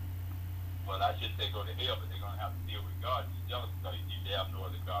 You know? Well, I shouldn't say go to hell, but they're gonna have to deal with God. He's jealous because they have no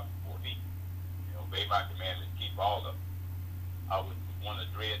other God before me. You know, obey my commandments, keep all of them. I would want to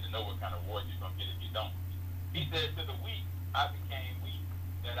dread to know what kind of reward you're going to get if you don't. He said, to the weak, I became weak,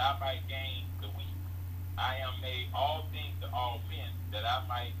 that I might gain the weak. I am made all things to all men, that I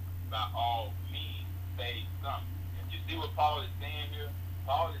might by all means save some. And you see what Paul is saying here?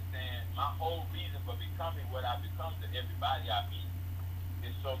 Paul is saying, my whole reason for becoming what I become to everybody I meet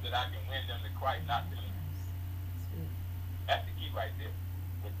is so that I can win them to Christ, not to me. That's the key right there.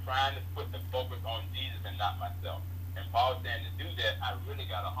 We're trying to put the focus on Jesus and not myself. And Paul saying to do that, I really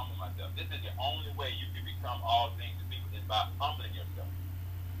got to humble myself. This is the only way you can become all things to people is by humbling yourself.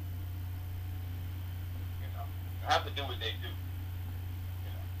 You know, you have to do what they do.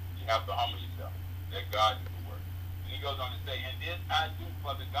 You know, you have to humble yourself. Let God do the work. And he goes on to say, and this I do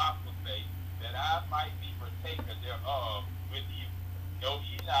for the gospel's sake, that I might be partaker thereof with you. Know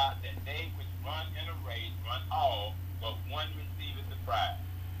ye not that they which run in a race run all, but one receiveth the prize.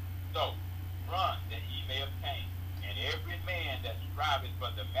 So, run that ye may obtain. And every man that striveth for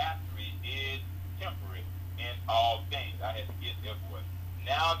the mastery is temperate in all things. I had to get there for it.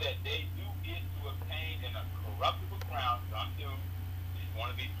 Now that they do it to obtain an incorruptible crown, some do. They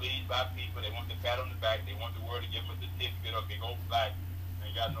want to be pleased by people. They want the pat on the back. They want the word to give them a certificate or big old flag.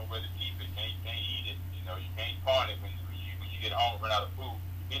 They got nowhere to keep it. Can't eat it. You know, you can't pawn it when you get home and run out of food.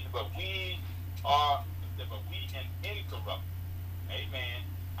 He said, but we an incorruptible. Amen.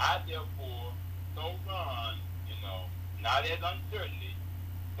 I therefore so run, not as uncertainty,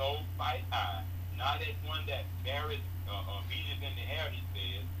 so fight I, not as one that beareth beateth in the air, he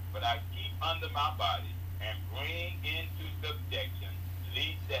says, but I keep under my body and bring into subjection,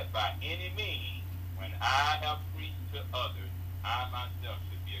 lest that by any means, when I have preached to others, I myself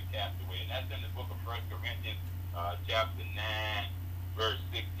should be a castaway. And that's in the book of 1 Corinthians, chapter 9, verse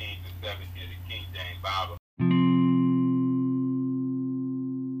 16 to 17, the King James Bible.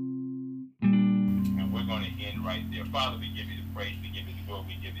 Going to end right there. Father, we give you the praise, we give you the glory,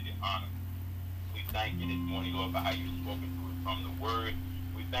 we give you the honor. We thank you this morning, Lord, for how you've spoken to us from the word.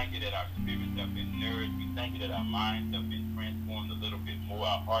 We thank you that our spirits have been nourished. We thank you that our minds have been transformed a little bit more.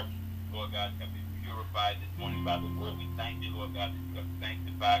 Our hearts, Lord God, have been purified this morning by the word. We thank you, Lord God, that you have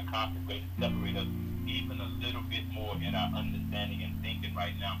sanctified, consecrated, separate us even a little bit more in our understanding and thinking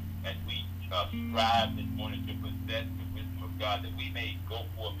right now as we strive this morning to possess the wisdom of God, that we may go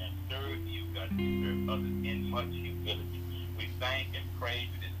forth and serve you, God, and serve others in much humility. We thank and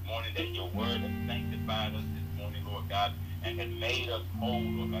praise you this morning that your word has sanctified us this morning, Lord God, and has made us whole,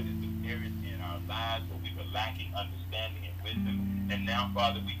 Lord God, in the areas in our lives where we were lacking understanding and wisdom. And now,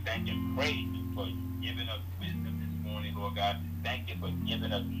 Father, we thank and praise you for giving us wisdom this morning, Lord God. Thank you for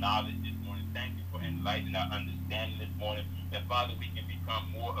giving us knowledge this morning. Thank you for enlightening our understanding this morning. That, Father, we can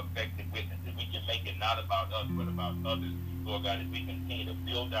become more effective witnesses. We can make it not about us, but about others, Lord God, as we continue to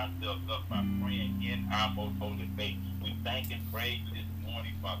build ourselves up by praying in our most holy faith. We thank and praise you this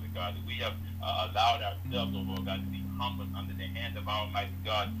morning, Father God, that we have allowed ourselves, oh Lord God, to be humbled under the hand of Almighty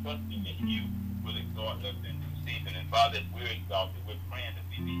God, trusting that you will exalt us in due season. And Father, as we're exalted, we're praying that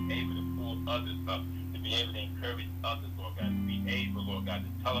we be able to pull others up, to be able to encourage others, Lord God, to be able, Lord God,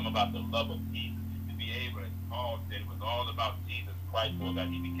 to tell them about the love of Jesus, to be able, as Paul said, it was all about Jesus Christ, Lord God.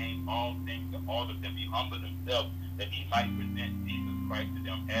 He became all things to all of them. He humbled himself that he might present Jesus Christ to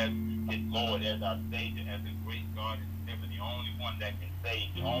them as his Lord, as our Savior, as a great God and Savior, the only one that can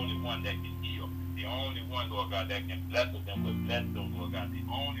save, the only one that can heal, the only one, Lord God, that can bless us and will bless us, Lord God, the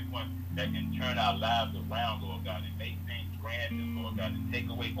only one that can turn our lives around, Lord God, and make things grand, Lord God, and take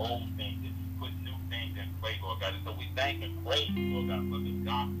away old things and put new things in place, Lord God. And so we thank and praise you, Lord God, for the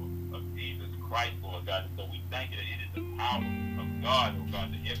gospel of Jesus Christ, Lord God. And so we thank you that it is the power of God, oh God,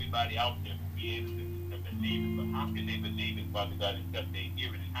 that everybody out there will be able to believe it. But how can they believe it, Father God, except they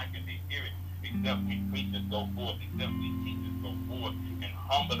hear it? And how can they hear it except we preachers go forth, except we teachers go forth and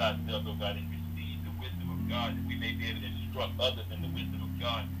humble ourselves, oh God, and receive the wisdom of God, that we may be able to instruct others in the wisdom of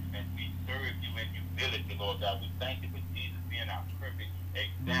God, and we serve you in humility, Lord God. We thank you for Jesus being our perfect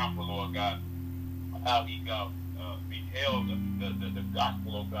example, Lord God, of how he beheld the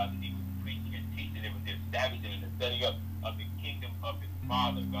gospel, oh God, that he was preaching and teaching. It was the establishing and the setting up of the kingdom of his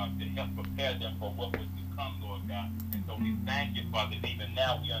Father, God, to help prepare them for what was to come, Lord God. And so we thank you, Father, that even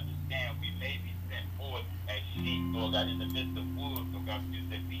now we understand we may be sent forth as sheep, Lord God, in the midst of wolves, Lord God. You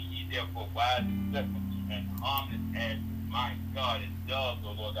said, be ye therefore wise as serpents and harmless as, my God, as doves,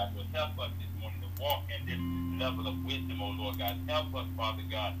 oh Lord God. So help us this morning to walk in this level of wisdom, oh Lord God. Help us, Father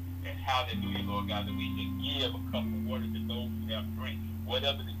God, and hallelujah, Lord God, that we should give a cup of water to those who have drink,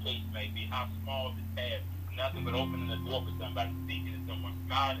 whatever the case may be, how small the task. Nothing but opening the door for somebody, speaking to someone,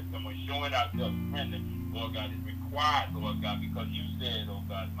 smiling to someone, showing ourselves friendly, Lord God, is required, Lord God, because you said, oh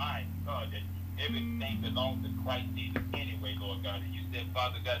God, my God, that everything belongs to Christ Jesus anyway, Lord God. And you said,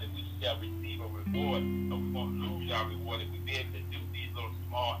 Father God, that we shall receive a reward, but we won't lose our reward if we be able to do these little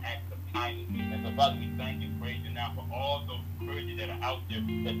small acts of kindness. And so, Father, we thank you, praise you now for all those clergy that are out there,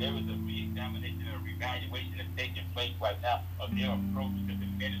 that there is a re-examination and a revaluation that's taking place right now of their approach to the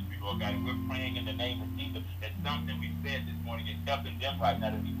ministry, Lord God. And we're praying in the name of Jesus that something we said this morning is helping them right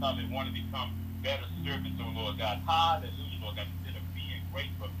now to become and want to become better servants, oh Lord God. Hallelujah, Lord God. Instead of being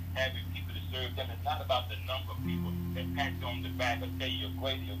grateful, having people to serve them, it's not about the number of people that pat you on the back or tell you you're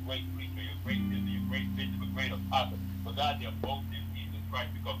great preacher, you're a great sister, you're a great bishop, a great apostle. But God, they're both in Jesus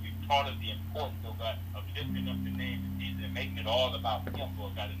Christ because we've taught us the importance, oh God, of lifting up the name of Jesus and making it all about Him,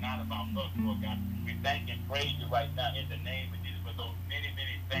 Lord God, and not about us, Lord God. We thank and praise you right now in the name of Jesus for those many,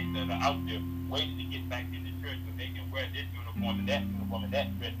 many saints that are out there waiting to get back in the church so they can wear this uniform and that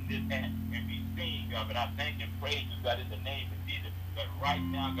dress and this hat and be seen, God. But I thank and praise you, God, in the name of Jesus, that right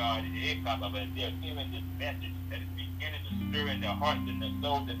now, God, they're hearing this message that is beginning to stir in their hearts and their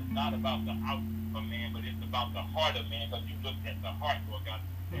souls, that it's not about the house of man, but it's about the heart of man, because you looked at the heart, Lord God,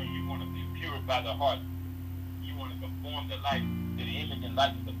 and you want to purify the heart. You want to conform the life to the image and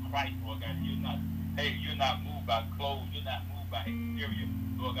likeness of Christ, Lord God. You're not moved by clothes. You're not moved by exterior,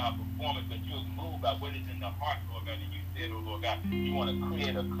 Lord God, performance, but you're moved by what is in the heart, Lord God. And you said, oh Lord God, you want to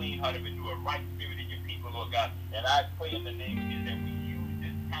create a clean heart and renew a right spirit in your people, Lord God. And I pray in the name of Jesus that we use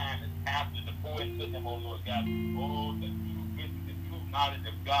this time as pastors to pour into them, oh Lord God, all the true wisdom, the true knowledge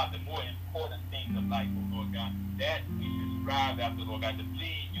of God, the more important things of life, oh Lord God, that we should strive after, Lord God, to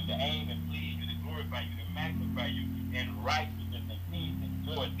please you, to aim and please you, to glorify you, to magnify you in righteousness and peace and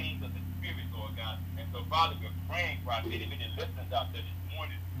joy, things of the Spirit, Lord God. And so, Father, we're praying for our many, many listeners out there this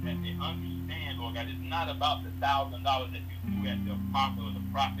morning that they understand, Lord God, it's not about the $1,000 that you do at the apostle or the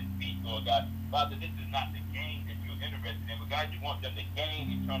prophet's feet, Lord God. Father, this is not the gain that you're interested in, but God, you want them to gain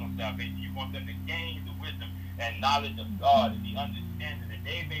eternal salvation. You want them to gain the wisdom and knowledge of God and the understanding that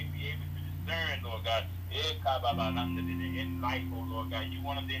they may be able to discern, Lord God, in life, oh Lord God. You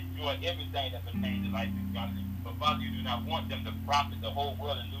want them to enjoy everything that pertains to life and godliness. But Father, you do not want them to profit the whole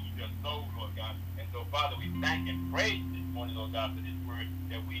world and lose their soul, Lord God. And so, Father, we thank and praise this morning, Lord God, for this word,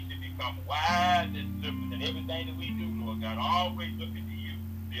 that we should become wise as serpents in everything that we do, Lord God, always looking to you,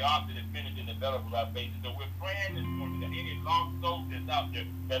 the author, the finisher, and developer of our faith. So we're praying this morning that any lost souls that's out there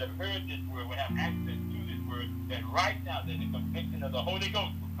that have heard this word will have access to this word, that right now that the conviction of the Holy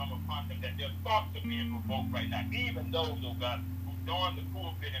Ghost will come upon them, that their thoughts are being provoked right now, even those, oh God, who don the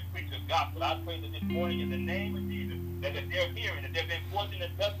pulpit and preach the gospel. I pray that this morning in the name of Jesus, that if they're hearing, that they've been fortunate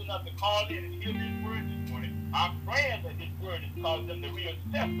just enough to call in and hear this word this morning, I'm praying that this word has caused them to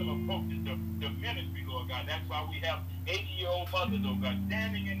reassess some approaches to ministry, Lord God. That's why we have 80-year-old mothers, oh God,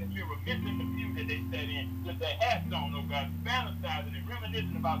 standing in the mirror, missing the pew that they sat in with their hats on, oh God, fantasizing and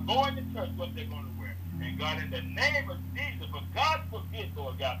reminiscing about going to church, what they're going to wear. And God, in the name of Jesus, for God forbid,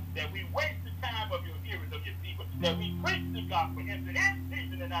 Lord God, that we waste the time of your hearers, of your people, that we preach the gospel in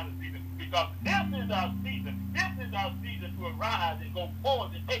season and out of season, because this is our season. This is our season to arise and go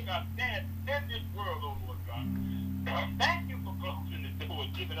forward and take our stand in this world, oh Lord God. Thank you for closing the door,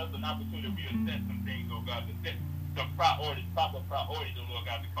 giving us an opportunity to reassess some things, oh God, to set some priorities, proper priorities, oh Lord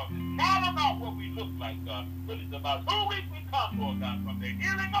God, because it's not about what we look like, God, but it's about who we become, Lord God, from the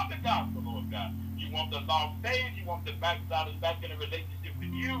hearing of the gospel, Lord God. You want the lost saved, you want the backsliders back in a relationship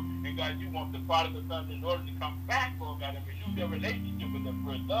with you, and God, you want the prodigal sons in order to come back, Lord God, and renew their relationship with their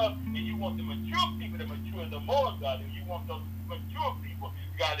first love, and you want the mature people to mature the more, God, and you want those mature people,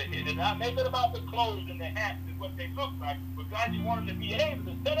 God, that not make it about the clothes and the hats and what they look like, but God, you want them to be able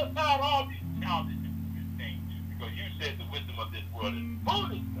to set aside all these childish and foolish things, because you said the wisdom of this world is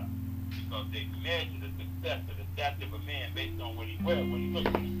foolish, God, because they measure the success of the stature of a man based on what he wears, what he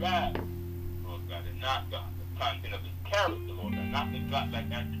looks, what he drives. God, and not God. The content of his character, Lord God, not the God-like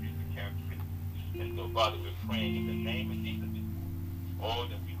attributes and characteristics. And so, Father, we're praying in the name of Jesus, oh,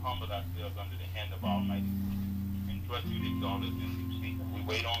 that we humble ourselves under the hand of Almighty and trust you to exalt us in due season. We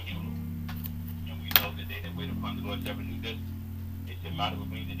wait on you, Lord. And we know that they that wait upon the Lord shall renew their strength. They shall mount up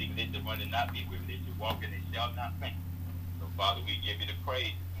with wings as eagles. They shall run and not be weary. They shall walk and they shall not faint. So, Father, we give you the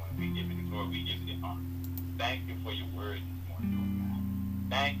praise this morning. We give you the glory. We give you the honor. Thank you for your word this morning, Lord God.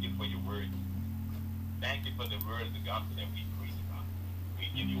 Thank you for your word. Thank you for the word of the gospel that we preach about. We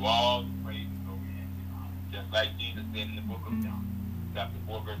give you all the praise and glory and the honor. Just like Jesus said in the book of John, chapter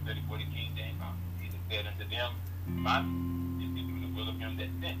 4, verse 34, the King James Bible. Jesus said unto them, my is to do the will of him that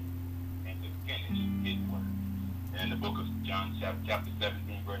sent me and to finish his work. And in the book of John, chapter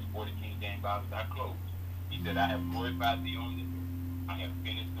 17, verse 4, the King James Bible, as I close, he said, I have glorified thee on this earth. I have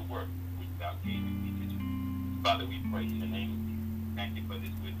finished the work which thou gavest me to do. Father, we pray in the name of Jesus. Thank you for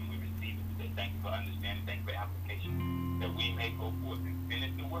this wisdom we receive today. Thank you for understanding. Thank you for application. That we may go forth and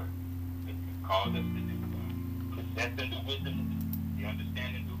finish the work that you called us to do. Possess the wisdom to do, the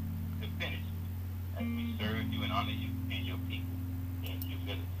understanding to finish as we serve you and honor you and your people in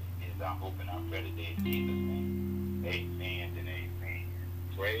humility. It is our hope and our prayer today in Jesus' name. Amen and amen.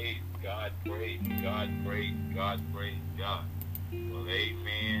 Praise God, praise God, praise God, praise God. Well,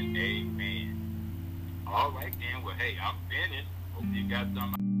 amen, amen. All right then. Well, hey, I'm finished. Hope you got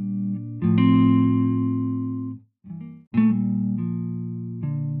some.